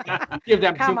want to give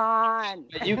them. Come on.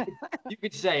 You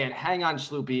could say it. "Hang On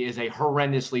Sloopy" is a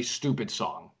horrendously stupid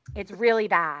song. It's really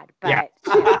bad, but yes.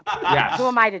 Who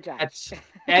am I to judge?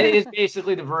 And it is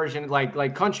basically the version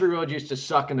like Country Roads used to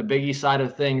suck in the Biggie side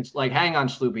of things. Like "Hang On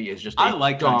Sloopy" is just. I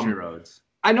like Country Roads.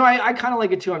 I know, I kind of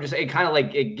like it too. I'm just, it kind of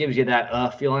it gives you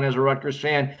that feeling as a Rutgers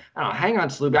fan. I don't know, "Hang On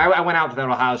Sloopy." I went out to that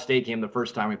Ohio State game the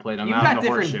first time we played them. You've got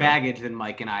different baggage than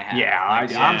Mike and I have. Yeah,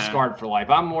 I'm scarred for life.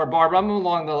 I'm more Barb. I'm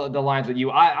along the lines with you.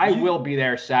 I will be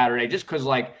there Saturday just because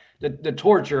the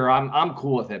torture. I'm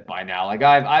cool with it by now.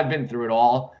 I've been through it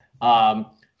all.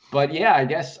 But yeah, I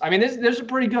guess. I mean, this is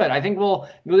pretty good. I think we'll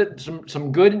get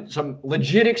some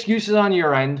legit excuses on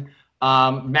your end.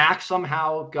 Max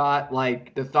somehow got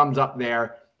the thumbs up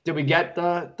there. Did we get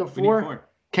the 4?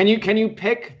 Can you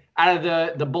pick out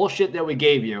of the bullshit that we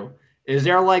gave you? Is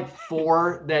there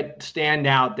 4 that stand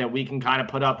out that we can kind of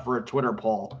put up for a Twitter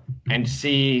poll and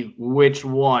see which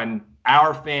one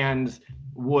our fans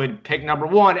would pick number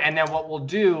 1? And then what we'll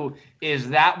do is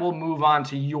that we'll move on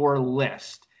to your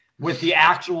list with the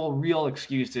actual real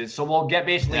excuses. So we'll get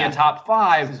basically a top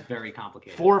 5. This is very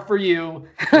complicated. 4 for you,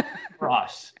 for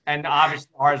us, and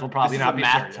obviously ours will probably not be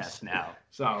math serious. test now.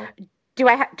 So Do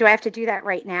I have to do that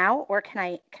right now, or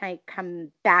can I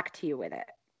come back to you with it?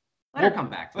 Let her come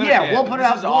back. We'll put it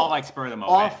out. This is all spur of the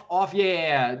moment. Off.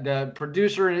 Yeah. The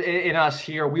producer in us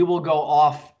here, we will go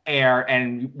off air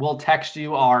and we'll text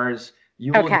you ours.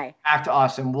 You will get back to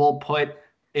us, and we'll put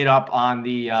it up on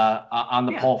the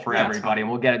poll for everybody, and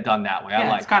we'll get it done that way.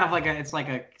 It's kind of like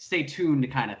a stay tuned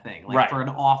kind of thing, for an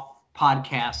off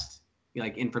podcast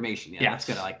information. Yeah, that's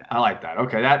good. I like that. I like that.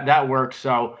 Okay, that works.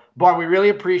 So, Barb, we really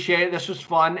appreciate it. This was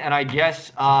fun, and I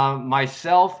guess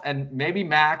myself and maybe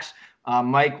Max,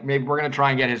 Mike, maybe we're gonna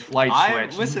try and get his flight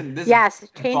switched. Listen,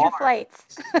 change your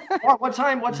flights. What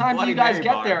time do you guys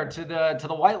get there to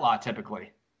the White Lot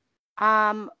typically?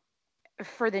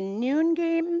 For the noon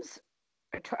games,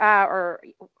 or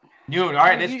Noon. All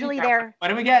right. We're usually there.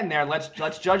 When are we getting there? Let's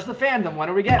judge the fandom. When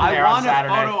are we getting there I on want a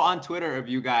Saturday? photo on Twitter of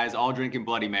you guys all drinking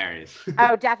Bloody Marys.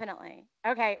 Oh, definitely.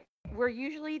 Okay. We're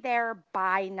usually there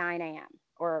by 9 a.m.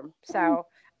 or so.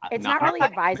 It's not really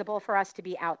advisable for us to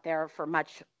be out there for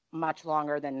much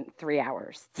longer than 3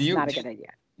 hours. It's not a good idea.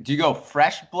 Do you go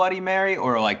fresh Bloody Mary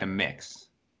or like the mix?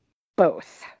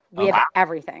 Both. We have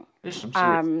everything. It's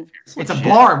a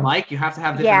bar, Mike. You have to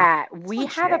have different. Yeah, we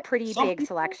have a pretty big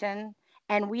selection,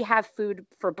 and we have food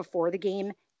for before the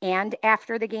game and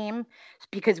after the game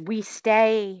because we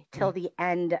stay till the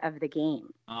end of the game.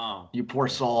 Oh, you poor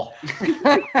soul.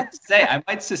 Say, I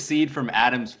might secede from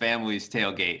Adam's family's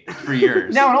tailgate for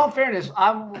yours. Now, in all fairness,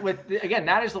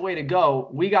 that is the way to go.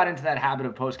 We got into that habit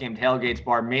of post-game tailgates,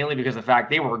 Barb, mainly because of the fact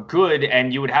they were good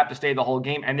and you would have to stay the whole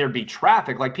game and there'd be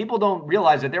traffic. Like, people don't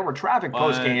realize that there were traffic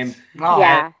post-game.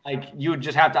 Yeah. Like, you would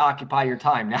just have to occupy your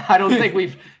time. Now, I don't think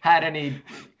we've had any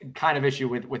kind of issue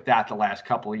with that the last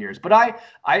couple of years. But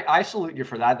I salute you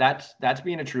for that. That's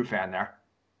being a true fan there.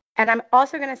 And I'm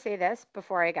also going to say this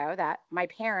before I go, that my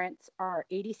parents are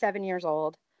 87 years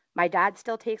old. My dad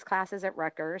still takes classes at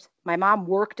Rutgers. My mom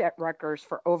worked at Rutgers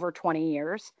for over 20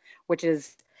 years, which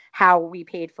is how we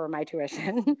paid for my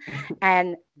tuition.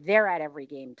 And they're at every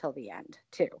game till the end,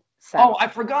 too. So. Oh, I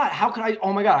forgot. How could I?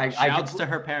 Oh, my God. Shouts to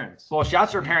her parents. Well,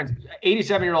 shouts to her parents.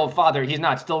 87-year-old father, he's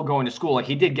not still going to school. Like,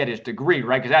 he did get his degree,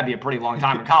 right? Because that'd be a pretty long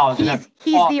time in college.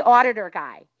 He's the auditor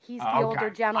guy. He's the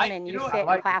older gentleman you sit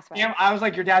in class with. Yeah, I was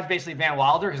like, your dad's basically Van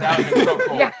Wilder, because that would be so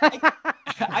cool. Yeah.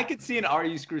 I could see an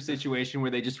RU Screw situation where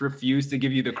they just refuse to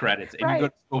give you the credits and you go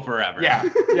to school forever. Yeah.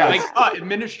 Like,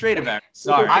 administrative error.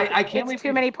 Sorry. I can't believe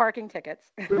too many parking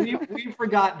tickets. we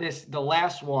forgot this, the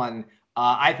last one.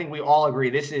 I think we all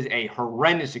agree this is a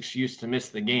horrendous excuse to miss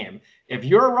the game. If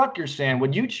you're a Rutgers fan,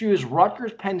 would you choose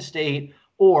Rutgers Penn State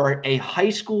or a high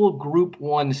school Group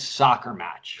 1 soccer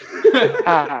match?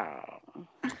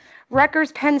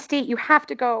 Rutgers Penn State, you have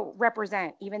to go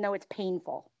represent, even though it's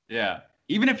painful. Yeah.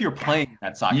 Even if you're playing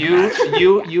that soccer you match.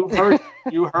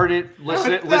 you heard it,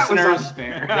 listeners.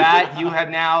 That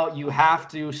you have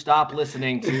to stop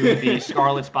listening to the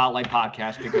Scarlet Spotlight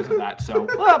podcast because of that. So,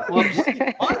 whoops.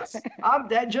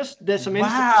 There's some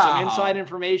inside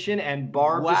information, and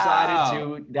Barb decided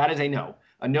to. That is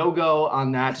a no-go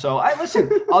on that. So,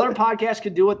 other podcasts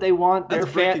could do what they want. Their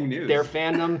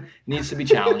fandom needs to be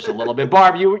challenged a little bit.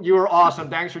 Barb, you were awesome.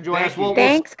 Thanks for joining us.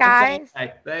 Thanks, guys.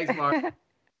 Thanks, Mark.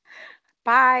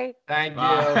 Bye. Thank you.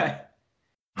 All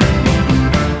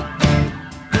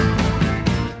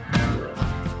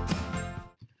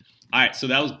right, so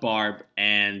that was Barb,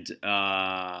 and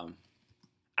I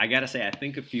gotta say, I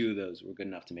think a few of those were good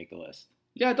enough to make the list.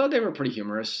 Yeah, I thought they were pretty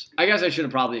humorous. I guess I should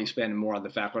have probably expanded more on the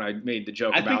fact when I made the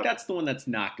joke I think that's the one that's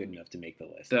not good enough to make the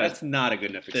list. That's not a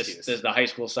good enough excuse. This is the high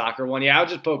school soccer one. Yeah, I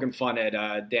was just poking fun at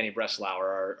Danny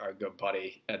Breslauer, our good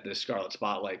buddy at the Scarlet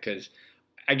Spotlight, because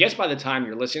I guess by the time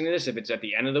you're listening to this, if it's at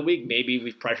the end of the week, maybe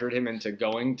we've pressured him into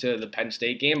going to the Penn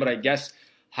State game. But I guess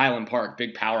Highland Park,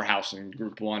 big powerhouse in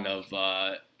Group 1 of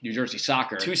New Jersey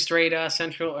soccer. 2 straight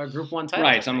Central Group 1 titles.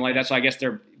 Right, something like that. So I guess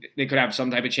they could have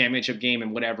some type of championship game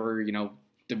in whatever,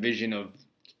 division of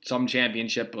some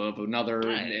championship of another,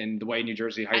 right. And the way New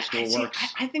Jersey high school works.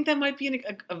 I think that might be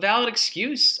a valid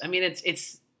excuse. I mean,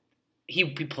 he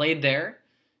played there.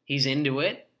 He's into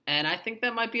it. And I think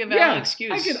that might be a valid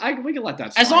excuse. We can let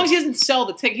that slide. As long as he doesn't sell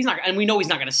the tickets, and we know he's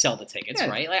not going to sell the tickets,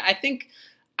 right? Like,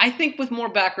 I think with more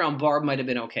background, Barb might have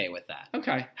been okay with that.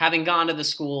 Okay. Having gone to the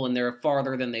school and they're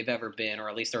farther than they've ever been, or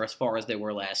at least they're as far as they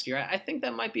were last year, I think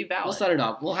that might be valid. We'll set it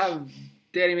up. We'll have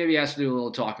Danny maybe has to do a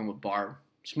little talking with Barb,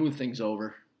 smooth things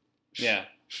over. Yeah.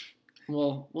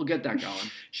 We'll get that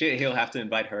going. He'll have to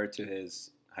invite her to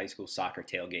his high school soccer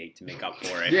tailgate to make up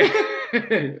for it.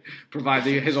 Yeah. Provide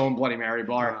his own Bloody Mary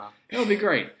bar. It'll be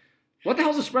great. What the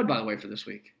hell's the spread, by the way, for this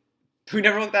week? We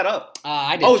never looked that up.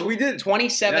 I did. Oh, we did.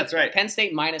 27. That's right. Penn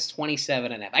State minus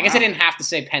 27.5. I guess I didn't have to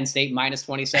say Penn State minus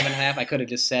 27.5. I could have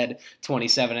just said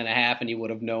 27.5, and you would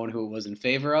have known who it was in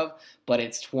favor of. But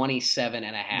it's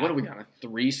 27.5. What are we on, a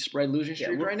 3 spread losing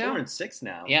streak right now? We're 4-6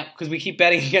 now. Yeah, because we keep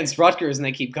betting against Rutgers, and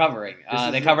they keep covering.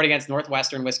 They covered against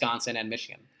Northwestern, Wisconsin, and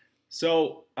Michigan.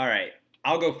 So, all right,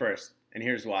 I'll go first, and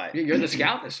here's why. You're the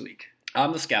scout this week.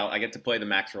 I'm the scout. I get to play the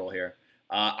max role here.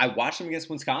 I watched them against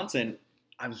Wisconsin.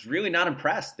 I was really not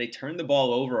impressed. They turned the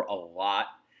ball over a lot.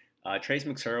 Trace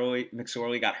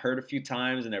McSorley got hurt a few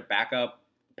times, and their backup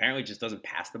apparently just doesn't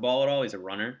pass the ball at all. He's a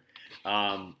runner.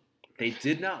 They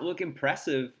did not look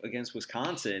impressive against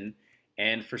Wisconsin,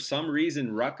 and for some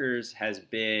reason, Rutgers has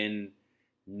been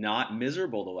not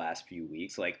miserable the last few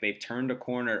weeks. Like, they've turned a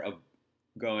corner of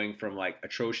going from, like,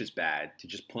 atrocious bad to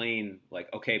just plain, like,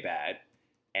 okay bad.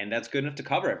 and that's good enough to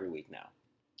cover every week now.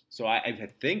 So I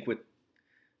think with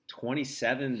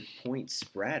 27-point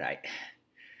spread, I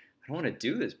don't want to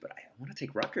do this, but I want to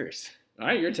take Rutgers. All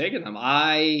right, you're taking them.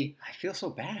 I feel so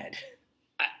bad.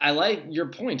 I like your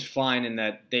points fine in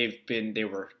that they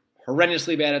were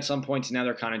horrendously bad at some points, and now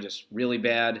they're kind of just really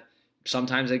bad.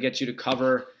 Sometimes they get you to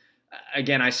cover.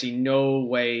 Again, I see no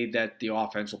way that the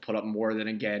offense will put up more than,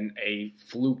 again, a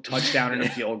fluke touchdown and a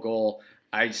field goal.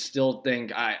 I still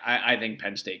think I think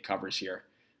Penn State covers here.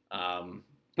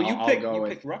 But you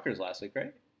picked Rutgers last week,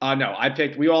 right? No, I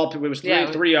picked. It was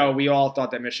 3-0. We all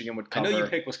thought that Michigan would cover. I know you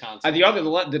picked Wisconsin.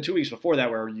 The 2 weeks before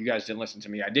that, where you guys didn't listen to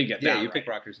me, I did get that. Yeah, you picked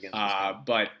Rutgers against Wisconsin.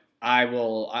 But I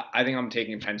think I'm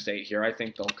taking Penn State here. I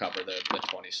think they'll cover the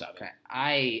 27.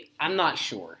 Okay. I'm not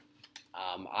sure.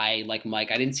 I like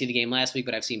Mike. I didn't see the game last week,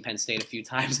 but I've seen Penn State a few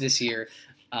times this year.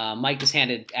 Mike just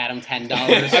handed Adam $10.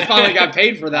 I finally got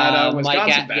paid for that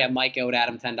Wisconsin bet. Mike owed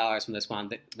Adam $10 from this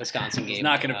Wisconsin game. He's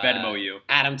not going to Venmo you.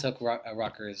 Adam took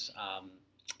Rutgers,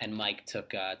 and Mike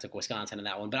took Wisconsin in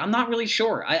that one. But I'm not really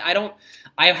sure. I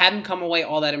hadn't come away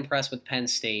all that impressed with Penn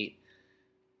State,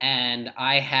 and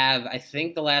I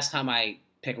think the last time I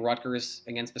picked Rutgers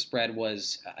against the spread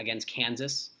was against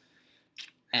Kansas.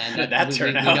 And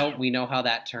we know how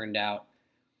that turned out.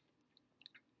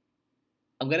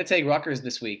 I'm going to take Rutgers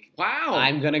this week. Wow.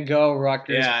 I'm going to go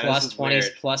Rutgers plus 20,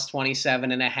 weird. plus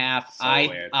 27.5.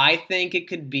 Weird. I think it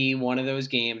could be one of those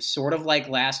games, sort of like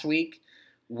last week,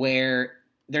 where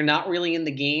they're not really in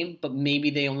the game, but maybe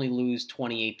they only lose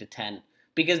 28-10.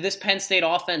 Because this Penn State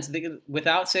offense,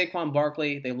 without Saquon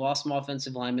Barkley, they lost some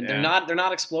offensive linemen. Yeah. They're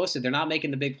not explosive. They're not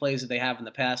making the big plays that they have in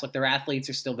the past. Like, their athletes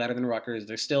are still better than Rutgers.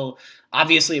 They're still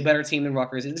obviously a better team than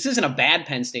Rutgers. This isn't a bad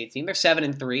Penn State team. They're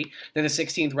 7-3. They're the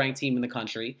 16th ranked team in the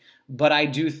country. But I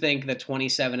do think that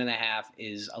 27.5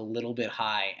 is a little bit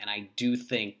high, and I do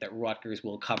think that Rutgers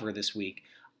will cover this week.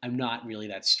 I'm not really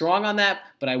that strong on that,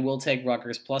 but I will take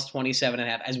Rutgers plus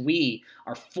 27.5 as we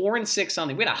are 4-6 on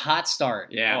the. We had a hot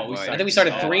start. Yeah, I think we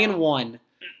started 3-1,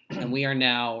 and we are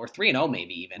now or 3-0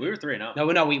 maybe even. We were 3-0.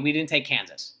 No, we didn't take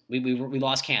Kansas. We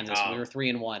lost Kansas. We were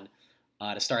 3-1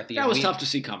 to start the year. That was tough to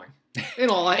see coming. It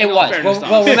was.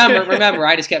 Well, remember,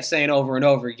 I just kept saying over and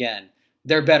over again,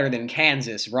 they're better than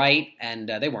Kansas, right? And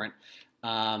they weren't.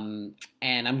 And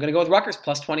I'm going to go with Rutgers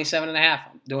plus 27.5. I'm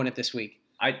doing it this week.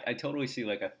 I totally see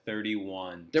like a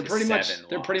 31. They're pretty much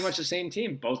loss. the same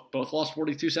team. Both lost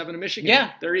 42-7 to Michigan.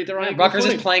 Yeah, they're on Rutgers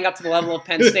is playing up to the level of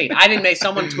Penn State. I didn't make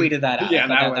someone tweeted that out. Yeah,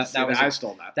 I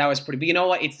stole that. That was pretty. But you know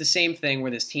what? It's the same thing where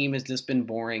this team has just been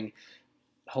boring.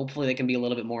 Hopefully, they can be a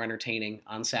little bit more entertaining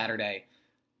on Saturday.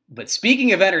 But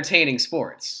speaking of entertaining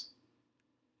sports,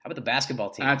 how about the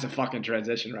basketball team? That's a fucking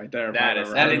transition right there. I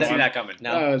didn't see that coming.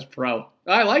 No, that was pro.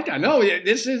 I like that. No,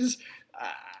 this is.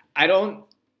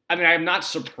 I'm not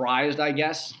surprised, I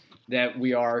guess, that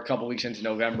we are a couple weeks into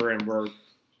November and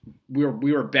we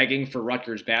were begging for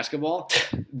Rutgers basketball.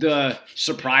 The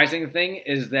surprising thing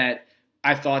is that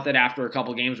I thought that after a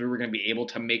couple games we were going to be able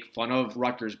to make fun of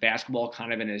Rutgers basketball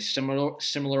kind of in a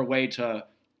similar way to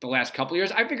the last couple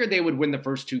years. I figured they would win the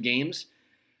first 2 games.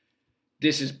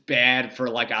 This is bad for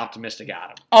like optimistic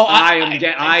Adam. Oh,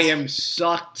 I am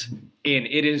sucked in.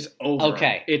 It is over.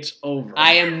 Okay, it's over.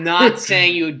 I am not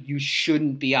saying you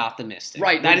shouldn't be optimistic.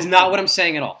 Right. That is not what I'm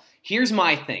saying at all. Here's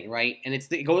my thing, right? And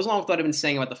it goes along with what I've been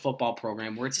saying about the football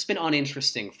program, where it's just been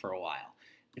uninteresting for a while.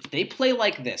 If they play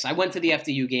like this, I went to the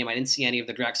FDU game. I didn't see any of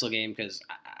the Drexel game because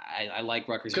I like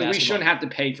Rutgers basketball. Because we shouldn't have to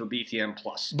pay for BTN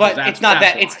Plus. But it's not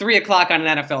that. It's 3:00 on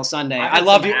an NFL Sunday. I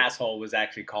love you. Asshole was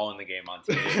actually calling the game on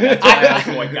TV.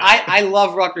 I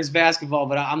love Rutgers basketball,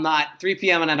 but I'm not 3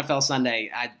 p.m. on NFL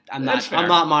Sunday. I'm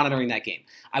not monitoring that game.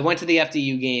 I went to the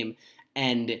FDU game,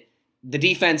 and the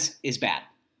defense is bad.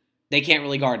 They can't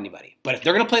really guard anybody. But if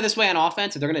they're going to play this way on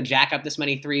offense, if they're going to jack up this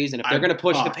many threes, and if they're going to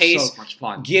push the pace, so much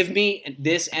fun. Give me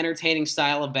this entertaining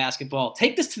style of basketball.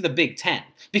 Take this to the Big Ten.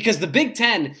 Because the Big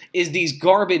Ten is these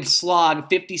garbage slog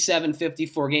 57,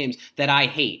 54 games that I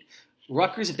hate.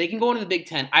 Rutgers, if they can go into the Big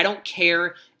Ten, I don't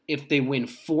care if they win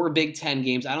 4 Big Ten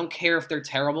games. I don't care if they're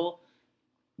terrible.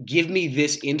 Give me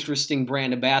this interesting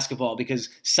brand of basketball because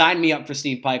sign me up for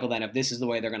Steve Peichel then if this is the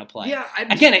way they're going to play. Yeah,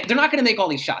 again, they're not going to make all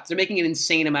these shots. They're making an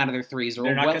insane amount of their threes.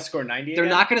 They're not going to score 90 They're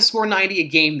not going to score 90 a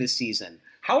game this season.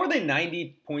 How are they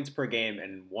 90 points per game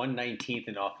and 119th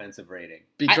in offensive rating?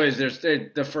 Because there's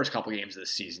the first couple games of the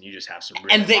season, you just have some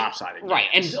really lopsided games. Right,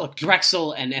 and look,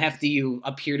 Drexel and FDU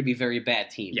appear to be very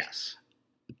bad teams. Yes.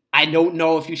 I don't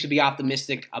know if you should be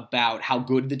optimistic about how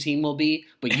good the team will be,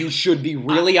 but you should be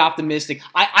really optimistic.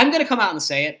 I'm going to come out and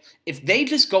say it. If they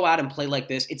just go out and play like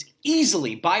this, it's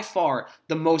easily, by far,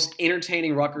 the most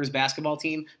entertaining Rutgers basketball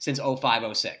team since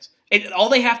 05-06. All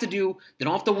they have to do, they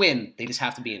don't have to win. They just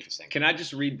have to be interesting. Can I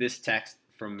just read this text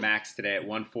from Max today at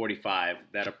 1:45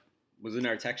 that was in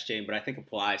our text chain, but I think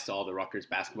applies to all the Rutgers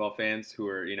basketball fans who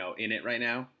are, in it right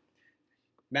now?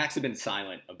 Max had been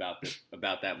silent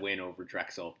about that win over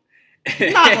Drexel.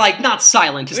 Not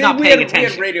silent, just not paying attention. We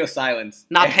had radio silence.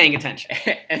 Not paying attention.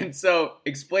 And so,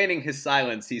 explaining his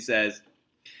silence, he says,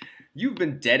 "You've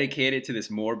been dedicated to this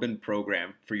Morbin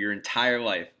program for your entire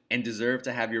life and deserve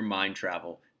to have your mind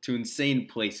travel to insane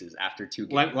places after 2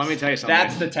 games." Let me tell you something.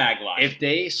 That's the tagline. If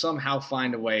they somehow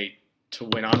find a way to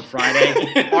win on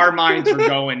Friday, our minds are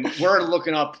going. We're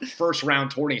looking up first round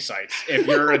tourney sites if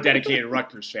you're a dedicated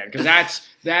Rutgers fan, because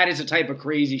that is the type of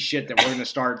crazy shit that we're going to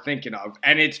start thinking of,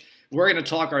 and we're going to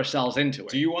talk ourselves into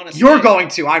it. Do you want to? You're going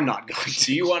to. I'm not going to.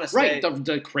 Do you want to stay? Right,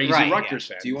 the crazy Rutgers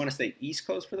fan. Do you want to stay East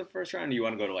Coast for the first round, or do you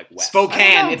want to go to West? We're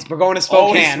going to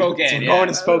Spokane. Spokane. We're going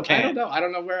to Spokane. I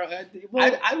don't know where.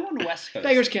 I want West Coast.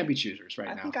 Beggars can't be choosers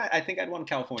right now. I think I'd want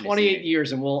California. 28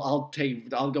 years, and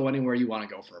I'll go anywhere you want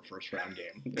to go for a first round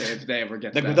game if they ever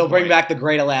get. They'll bring back the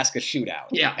Great Alaska Shootout.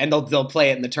 Yeah, and they'll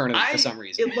play it in the tournament for some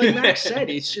reason. Like Max said,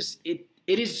 it's just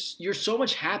it is. You're so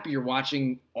much happier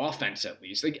watching offense, at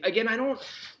least. Like again,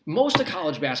 most of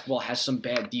college basketball has some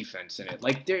bad defense in it.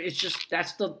 Like it's just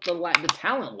that's the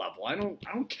talent level. I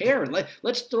don't care.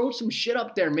 Let's throw some shit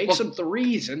up there, make some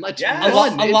threes, and let's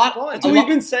run. That's what we've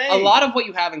been saying. A lot of what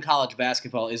you have in college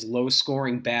basketball is low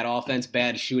scoring, bad offense,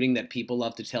 bad shooting that people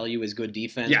love to tell you is good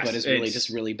defense, but is really just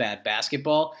really bad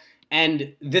basketball.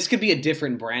 And this could be a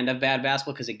different brand of bad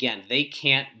basketball because again, they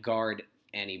can't guard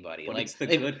anybody. But it's the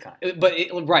good kind.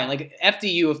 Like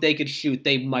FDU, if they could shoot,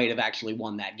 they might have actually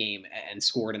won that game and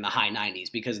scored in the high 90s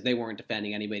because they weren't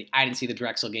defending anybody. I didn't see the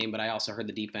Drexel game, but I also heard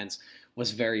the defense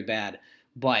was very bad.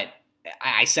 But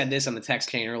I said this on the text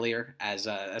chain earlier as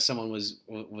someone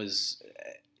was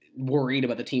worried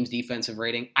about the team's defensive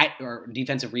rating or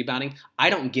defensive rebounding. I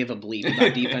don't give a bleep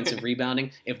about defensive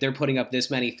rebounding if they're putting up this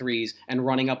many threes and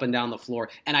running up and down the floor.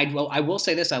 And I will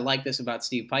say this, I like this about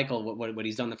Steve Peichel, what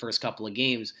he's done the first couple of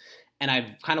games, and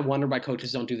I've kind of wondered why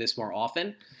coaches don't do this more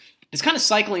often. It's kind of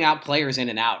cycling out players in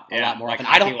and out a lot more often.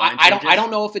 I don't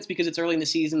know if it's because it's early in the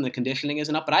season, the conditioning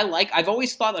isn't up, but I've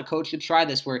always thought the coach should try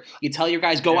this where you tell your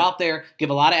guys go out there,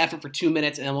 give a lot of effort for 2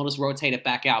 minutes, and then we'll just rotate it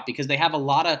back out because they have a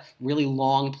lot of really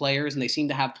long players and they seem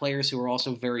to have players who are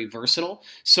also very versatile.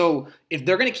 So if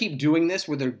they're going to keep doing this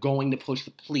where they're going to push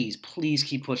please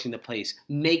keep pushing the pace.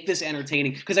 Make this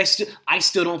entertaining because I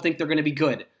still don't think they're going to be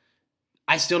good.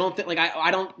 I still don't think, I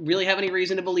don't really have any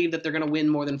reason to believe that they're going to win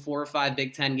more than 4 or 5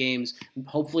 Big Ten games.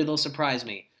 Hopefully they'll surprise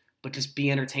me. But just be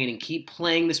entertaining. Keep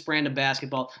playing this brand of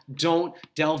basketball. Don't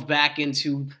delve back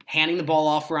into handing the ball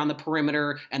off around the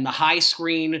perimeter and the high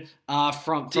screen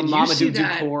from Mamadou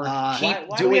Ducour.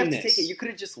 Keep doing this. Take it? You could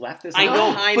have just left this. I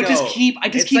know, but just keep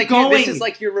going. This is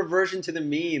like your reversion to the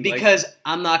mean. Because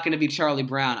I'm not going to be Charlie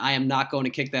Brown. I am not going to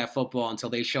kick that football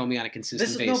until they show me on a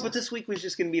consistent basis. No, but this week was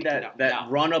just going to be that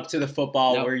run up to the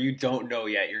football where you don't know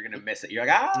yet. You're going to miss it. You're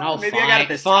like, maybe I got it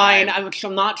this time. I'm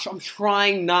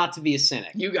trying not to be a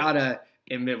cynic. You gotta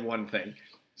admit one thing.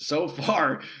 So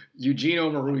far,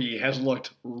 Eugenio Marui has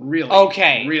looked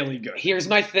really good. Here's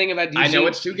my thing about Eugenio. I know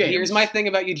it's 2 games. Here's my thing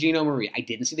about Eugenio Marui. I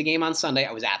didn't see the game on Sunday.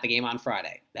 I was at the game on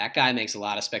Friday. That guy makes a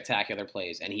lot of spectacular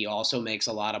plays, and he also makes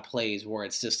a lot of plays where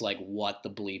it's just like, what the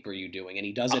bleep are you doing? And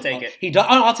he does I'll take it.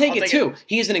 I'll take it too.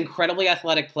 He is an incredibly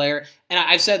athletic player, and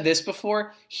I've said this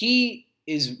before. He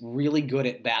is really good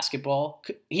at basketball.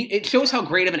 It shows how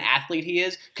great of an athlete he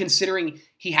is, considering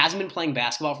he hasn't been playing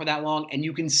basketball for that long, and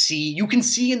you can see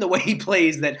in the way he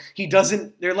plays that he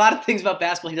doesn't. There are a lot of things about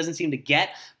basketball he doesn't seem to get,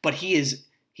 but he's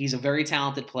a very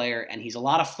talented player, and he's a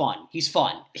lot of fun. He's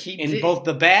fun both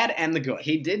the bad and the good.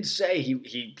 He did say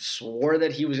he swore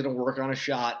that he was going to work on a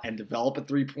shot and develop a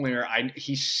 3-pointer.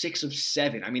 He's 6 of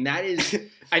 7. I mean, that is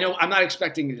 – I know I'm not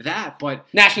expecting that, but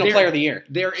 – National Player of the Year.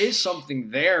 There is something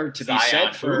there to be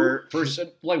said for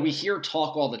like we hear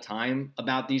talk all the time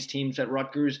about these teams at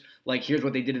Rutgers. Like, here's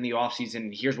what they did in the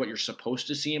offseason. Here's what you're supposed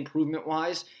to see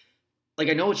improvement-wise. Like,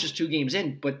 I know it's just 2 games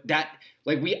in, but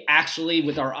we actually,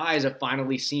 with our eyes, have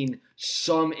finally seen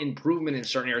some improvement in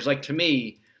certain areas. Like, to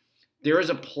me, there is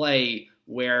a play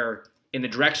where in the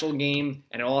Drexel game,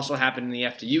 and it also happened in the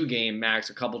FDU game, Max,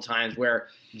 a couple times, where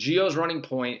Gio's running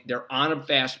point, they're on a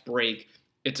fast break.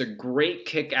 It's a great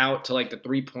kick out to, like, the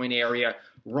 3-point area.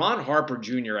 Ron Harper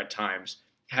Jr. at times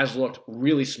has looked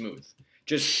really smooth.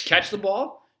 Just catch the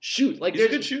ball, shoot. Like, he's a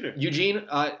good shooter. Eugene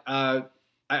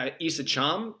Issa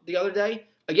Cham the other day.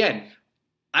 Again,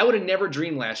 I would have never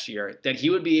dreamed last year that he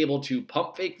would be able to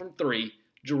pump fake from 3,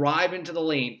 drive into the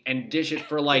lane and dish it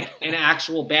for like an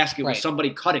actual basket with Right.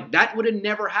 somebody cutting. That would have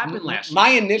never happened last year. My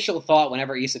initial thought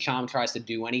whenever Issa Cham tries to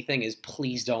do anything is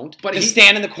please don't. But Just he-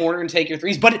 stand in the corner and take your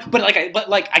threes. But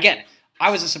again, I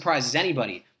was as surprised as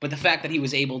anybody. But the fact that he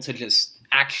was able to just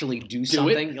actually do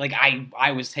something, like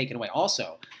I was taken away.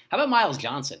 Also, how about Miles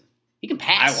Johnson? He can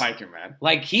pass. I like him, man.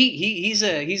 Like he's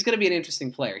going to be an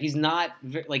interesting player. He's not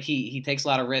like he takes a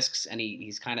lot of risks and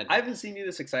he's kind of I haven't seen you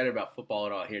this excited about football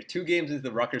at all here. 2 games into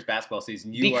the Rutgers basketball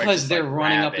season, you are because just they're like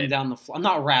running up rabid. and down the floor. I'm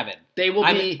not rabid. They will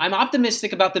be. I'm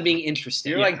optimistic about them being interesting.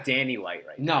 You're like Danny White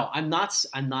right now. No, I'm not.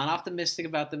 I'm not optimistic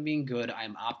about them being good.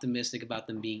 I'm optimistic about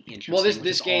them being interesting. Well, which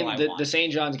this is game, all I the want.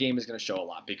 St. John's game is going to show a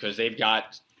lot because they've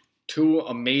got 2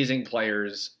 amazing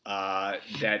players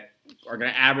that are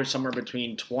going to average somewhere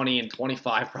between 20 and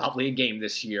 25 probably a game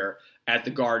this year at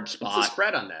the guard spot. What's the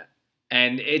spread on that?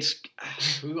 And it's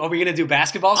Are we gonna do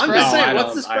basketball I'm spread? just saying, I what's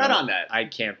don't- the spread I don't- on that? I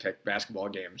can't pick basketball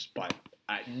games, but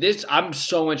I'm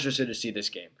so interested to see this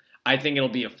game. I think it'll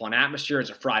be a fun atmosphere. It's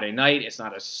a Friday night. It's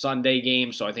not a Sunday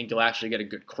game, so I think you'll actually get a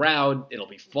good crowd. It'll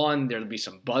be fun. There'll be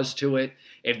some buzz to it.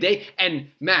 And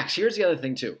Max, here's the other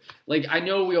thing too. Like I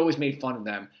know we always made fun of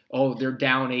them. Oh, they're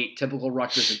down 8, typical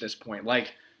Rutgers at this point.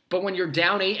 But when you're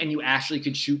down 8 and you actually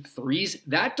could shoot threes,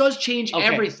 that does change Okay,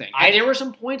 everything. And there were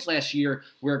some points last year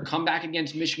where come back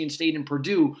against Michigan State and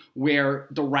Purdue where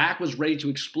the rack was ready to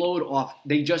explode off.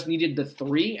 They just needed the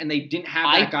 3 and they didn't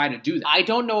have that guy to do that. I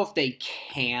don't know if they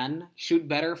can shoot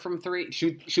better from 3,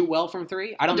 shoot well from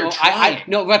 3. I don't They're know. trying.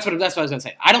 No, that's what I was gonna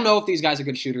say. I don't know if these guys are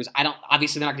good shooters.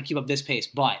 Obviously they're not gonna keep up this pace,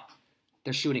 but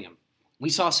they're shooting them. We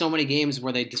saw so many games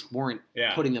where they just weren't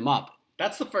putting them up.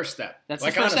 That's the first step. That's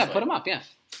the first step. Put them up, yeah.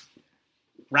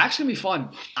 Rack's gonna be fun.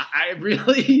 I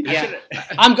really, Yeah,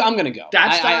 I'm gonna go.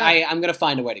 That style- I'm gonna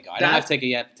find a way to go. I don't have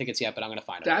tickets yet, but I'm gonna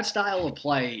find a way. that style of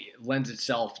play lends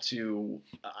itself to,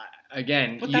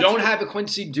 again, But you that's don't what- have a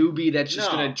Quincy Doobie that's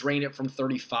just No. going to drain it from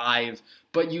 35,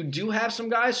 but you do have some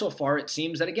guys so far, it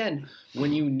seems that, again,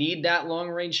 when you need that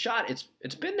long-range shot,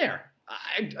 it's been there.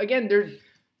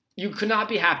 You could not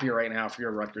be happier right now if you're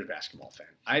a Rutgers basketball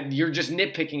fan. You're just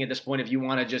nitpicking at this point if you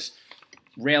want to just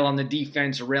rail on the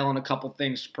defense or rail on a couple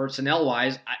things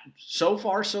personnel-wise. So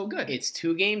far, so good. It's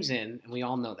 2 games in, and we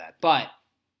all know that. But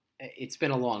it's been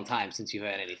a long time since you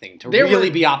had anything to There really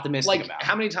were, be optimistic like, about.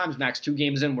 how many times, Max, 2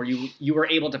 games in where you were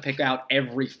able to pick out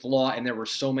every flaw and there were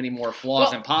so many more flaws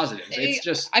Well, than positives? It's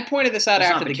just I pointed this out That's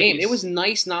after not the the game. case. It was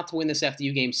nice not to win this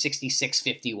FDU game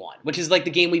 66-51, which is like the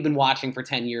game we've been watching for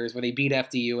 10 years where they beat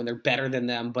FDU and they're better than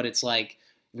them, but it's like,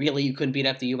 really, you couldn't beat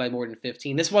FDU by more than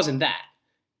 15? This wasn't that.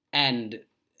 And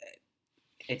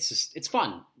it's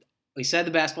fun. We said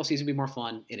the basketball season would be more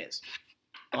fun. It is.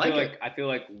 I feel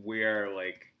like we're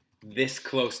like this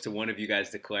close to one of you guys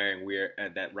declaring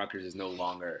that Rutgers is no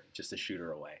longer just a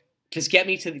shooter away. Just get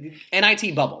me to the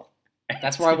NIT bubble.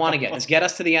 That's where I want to get. Just get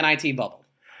us to the NIT bubble.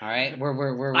 All right?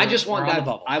 I just want we're on that.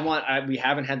 the bubble. We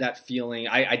haven't had that feeling.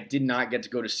 I did not get to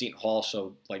go to Seton Hall,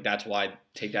 so like that's why I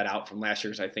take that out from last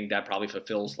year because I think that probably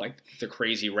fulfills like the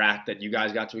crazy rack that you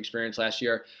guys got to experience last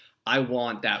year. I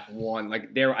want that one.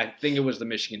 Like there, I think it was the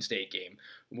Michigan State game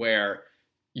where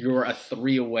you're a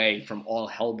 3 away from all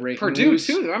hell breaking Purdue loose.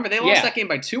 too. Remember they lost that game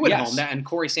by 2 at Yes. home. And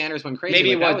Corey Sanders went crazy.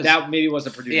 Maybe Like, maybe it was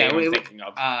the Purdue game I'm thinking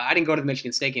of. I didn't go to the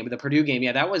Michigan State game, but the Purdue game,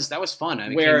 that was fun. I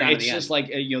mean, Where it came down to it's the just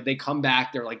end. like they come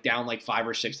back, they're like down like 5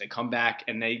 or 6. They come back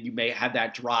and you may have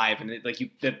that drive and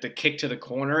the kick to the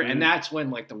corner, and that's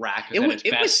when like the rack is at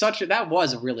its best. That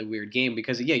was a really weird game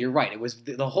because you're right. It was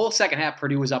the whole second half.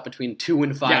 Purdue was up between 2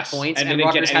 and 5 points, and and they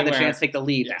didn't Rutgers get had the anywhere. chance to take the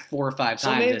lead 4 or 5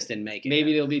 So times. Just didn't make it.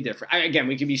 Maybe it'll be different. Again,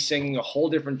 we could be singing a whole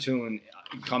different tune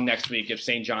come next week if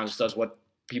St. John's does what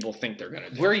people think they're going to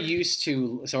do. We're used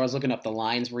to. So I was looking up the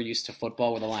lines. We're used to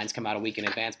football where the lines come out a week in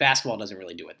advance. Basketball doesn't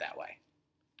really do it that way.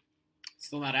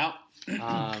 Still not out.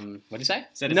 What'd you say?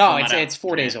 Said it's No, still not out. it's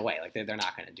 4 days away. Like they're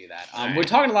not going to do that. All right. We're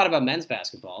talking a lot about men's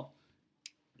basketball.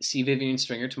 See Vivian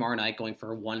Stringer tomorrow night going for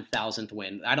her 1,000th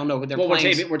win. I don't know who they're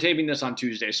playing. We're taping this on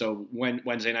Tuesday, so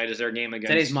Wednesday night is their game against.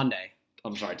 Today's Monday.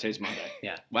 I'm sorry, today's Monday.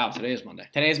 Yeah. Wow, today is Monday.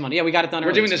 Today's Monday. Yeah, we got it done. We're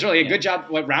early, doing this so, early. yeah. Good job.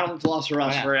 Round of applause for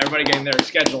us Oh, yeah. for everybody getting their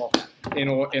schedule in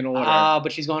order.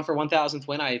 But she's going for 1,000th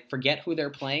win. I forget who they're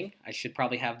playing. I should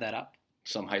probably have that up.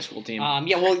 Some high school team.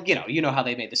 Yeah, well, you know how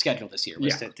they made the schedule this year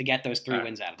was Yeah. to get those 3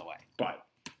 wins out of the way. But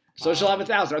so she'll have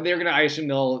 1,000. Are they going to? I assume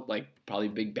they'll like probably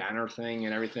big banner thing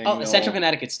and everything. Oh, Central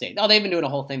Connecticut State. Oh, they've been doing a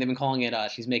whole thing. They've been calling it.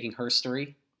 She's making her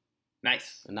story,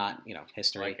 Nice. not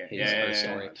history. Like it. His Yeah, her yeah,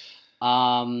 story.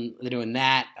 They're doing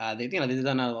that. They've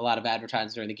done a lot of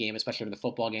advertising during the game, especially during the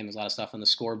football game. There's a lot of stuff on the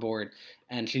scoreboard.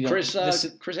 And Chris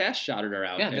Ash shouted her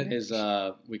out in his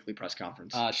weekly press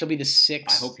conference. She'll be the 6th.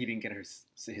 I hope he didn't get his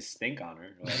stink on her.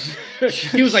 Like,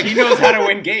 he was like, he knows how to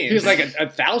win games. He was like,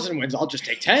 1,000 wins, I'll just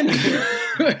take 10.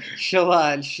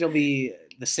 She'll be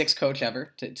the 6th coach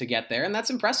ever to get there, and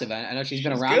that's impressive. I know she's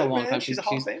been around a long time. She's a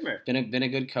Hall of Famer. Been a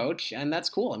good coach, and that's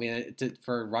cool. I mean,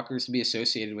 for Rutgers to be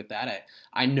associated with that,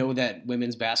 I know that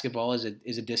women's basketball is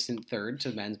a distant third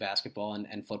to men's basketball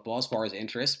and football as far as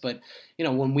interest. But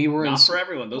when we were not for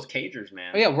everyone, those cagers,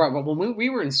 man. Oh yeah, right. Well, when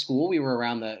we were in school, we were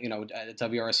around at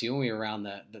WRSU, and we were around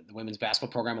the women's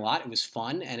basketball program a lot. It was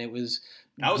fun, and it was.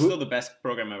 That was still the best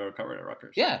program I've ever covered at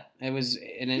Rutgers. Yeah, it was.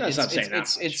 And that's not saying that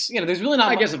much. It's there's really not.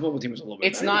 I guess the football team was a little bit.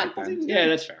 It's not. Yeah,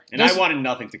 that's fair. And I wanted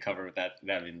nothing to cover with that.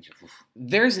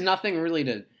 There's nothing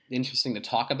really interesting to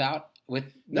talk about with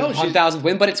 1,000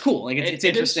 win, but it's cool. Like it's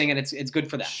interesting and it's good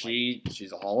for them.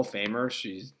 She's a Hall of Famer.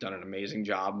 She's done an amazing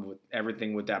job with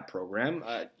everything with that program.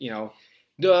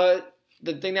 The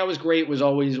thing that was great was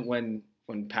always when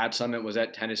Pat Summitt was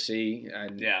at Tennessee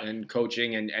and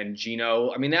coaching and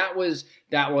Gino. I mean, that was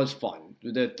fun.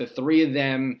 The three of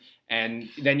them, and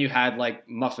then you had like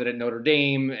Muffet at Notre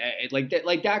Dame, like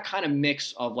that kind of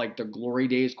mix of like the glory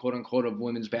days, quote unquote, of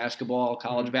women's basketball,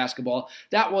 college basketball.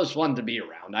 That was fun to be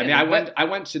around. I mean, I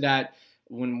went to that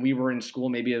when we were in school.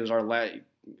 Maybe it was our I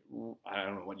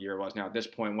don't know what year it was now at this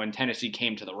point, when Tennessee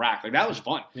came to the rack. Like, that was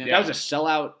fun. Yeah. That was a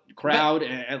sellout crowd,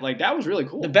 and like, that was really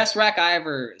cool. The best rack I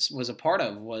ever was a part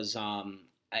of was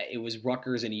it was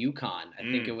Rutgers and UConn. I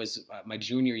think it was my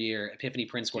junior year. Epiphany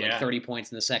Prince scored like 30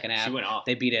 points in the second half. She went off.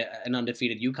 They beat an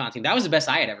undefeated UConn team. That was the best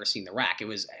I had ever seen the rack. It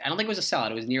was. I don't think it was a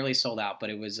sellout. It was nearly sold out, but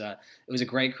it was a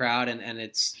great crowd, and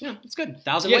it's it's good.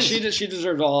 1,000 wins. She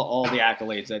deserves all the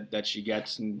accolades that she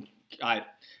gets, and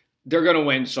they're gonna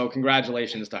win. So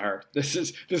congratulations to her. This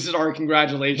is our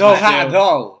congratulations.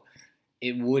 No,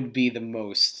 it would be the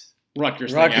most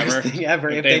Rutgers thing ever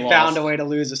if they found a way to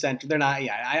lose a Central. They're not.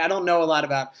 Yeah, I don't know a lot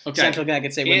about Central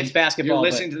Connecticut State women's basketball.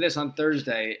 You're listening to this on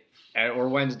Thursday or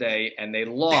Wednesday, and they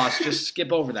lost. Just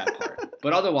skip over that part.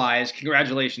 But otherwise,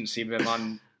 congratulations, CBIM,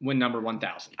 on win number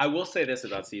 1,000. I will say this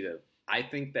about CBIM. I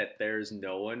think that there's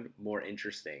no one more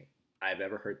interesting I've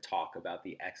ever heard talk about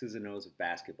the X's and O's of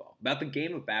basketball, about the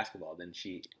game of basketball, than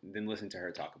listen to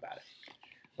her talk about it.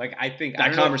 Like, I think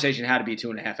that conversation had to be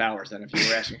 2.5 hours. Then, if you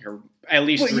were asking her at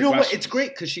least 3 you know questions. What? It's great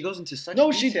because she goes into such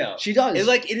detail. She does.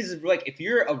 It is like if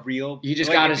you're a real, you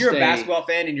just if you're a basketball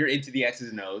fan and you're into the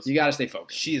X's and O's, you got to stay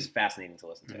focused. She is fascinating to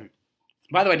listen to. Mm-hmm.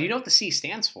 By the way, do you know what the C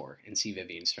stands for in C.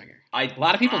 Vivian Stringer? A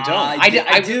lot of people don't. I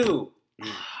do.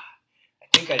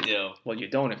 I think I do. Well, you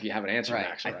don't if you have an answer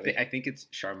back already. I think it's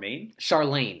Charmaine.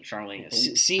 Charlene. CHARLAINE.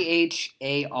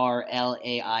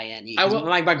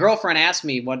 My girlfriend asked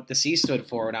me what the C stood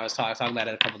for when I was talking about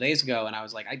it a couple days ago, and I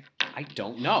was like, I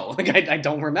don't know. Like, I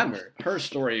don't remember. Her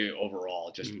story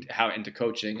overall, just how into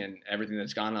coaching and everything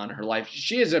that's gone on in her life.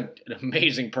 She is an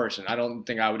amazing person. I don't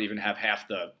think I would even have half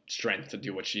the strength to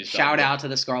do what she's done. Shout out to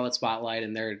the Scarlet Spotlight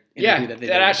and their interview that they did.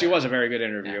 That actually was a very good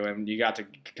interview, and you got to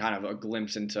kind of a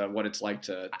glimpse into what it's like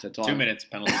to talk. 2 minutes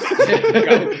penalty.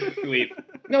 Go, leave.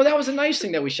 No, that was a nice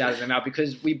thing that we shouted him out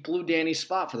because we blew Danny's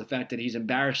spot for the fact that he's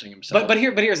embarrassing himself. But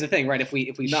here's the thing, right? If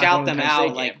we shout them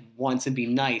out like once and be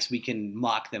nice, we can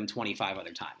mock them 25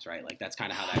 other times, right? Like, that's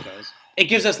kind of how that goes. It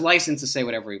gives us license to say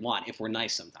whatever we want if we're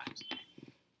nice sometimes.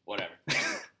 Whatever.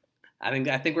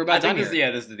 I think we're about done here.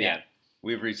 This is the end.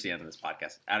 We've reached the end of this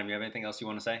podcast. Adam, you have anything else you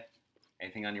want to say?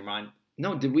 Anything on your mind?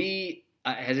 No. Did we?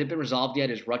 Has it been resolved yet?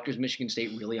 Is Rutgers Michigan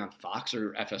State really on Fox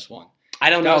or FS1? I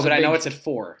don't know, but I know it's at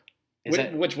 4.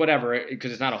 Which whatever,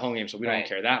 because it's not a home game, so we don't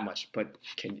care that much. But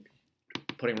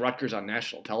putting Rutgers on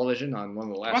national television on one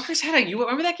of the last. Rutgers had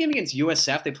remember that game against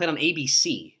USF? They played on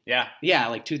ABC. Yeah,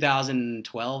 like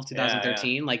 2012,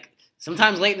 2013. Yeah. Like,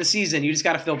 sometimes late in the season, you just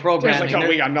got to fill programming.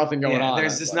 We got nothing going on.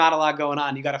 There's just not a lot going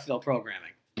on. You got to fill programming.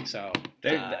 So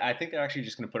I think they're actually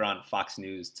just going to put it on Fox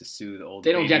News to sue the old.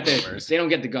 They don't get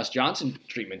the Gus Johnson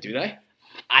treatment, do they?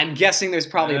 I'm guessing there's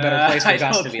probably a better place for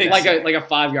Gus to be. Like a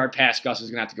 5-yard pass, Gus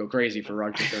is going to have to go crazy for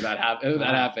Rutgers if that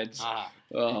happens.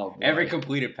 Oh, every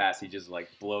completed pass, he just like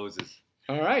blows his.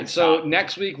 All right, so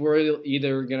next week we're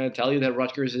either going to tell you that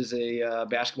Rutgers is a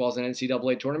basketball an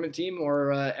NCAA tournament team,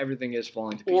 or everything is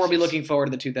falling to pieces. Or we'll be looking forward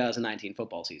to the 2019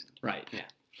 football season. Right. Yeah.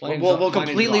 We'll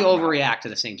completely overreact to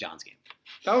the St. John's game.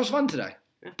 That was fun today.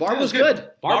 Barb was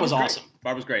good. Barb was awesome.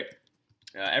 Barb was great.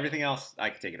 Everything else, I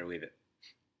could take it or leave it.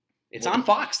 It's on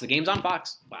Fox. The game's on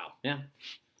Fox. Wow. Yeah.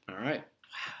 All right.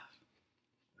 Wow.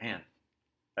 Man,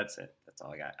 that's it. That's That's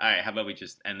all I got. All right, how about we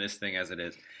just end this thing as it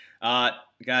is?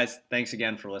 Guys, thanks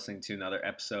again for listening to another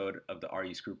episode of the Are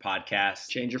You Screw podcast.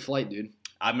 Change your flight, dude.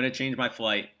 I'm going to change my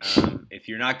flight. If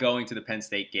you're not going to the Penn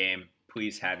State game,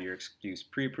 please have your excuse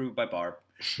pre-approved by Barb.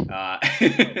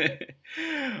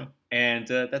 And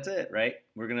that's it, right?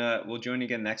 We'll join you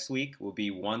again next week. We'll be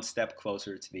one step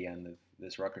closer to the end of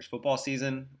this Rutgers football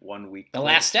season. 1 week.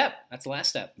 Last step. That's the last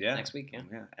step. Yeah. Next week.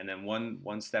 Yeah. And then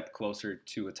one step closer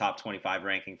to a top 25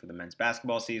 ranking for the men's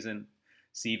basketball season.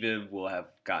 CVIV will have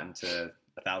gotten to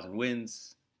 1,000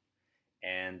 wins.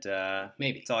 And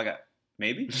maybe. That's all I got.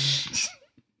 Maybe?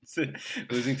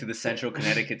 Losing to the Central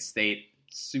Connecticut State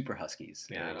Super Huskies.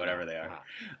 Yeah, whatever they are.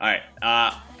 All right.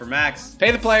 For Max.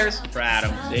 Pay the players. For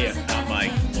Adam. See ya. I'm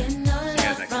Mike.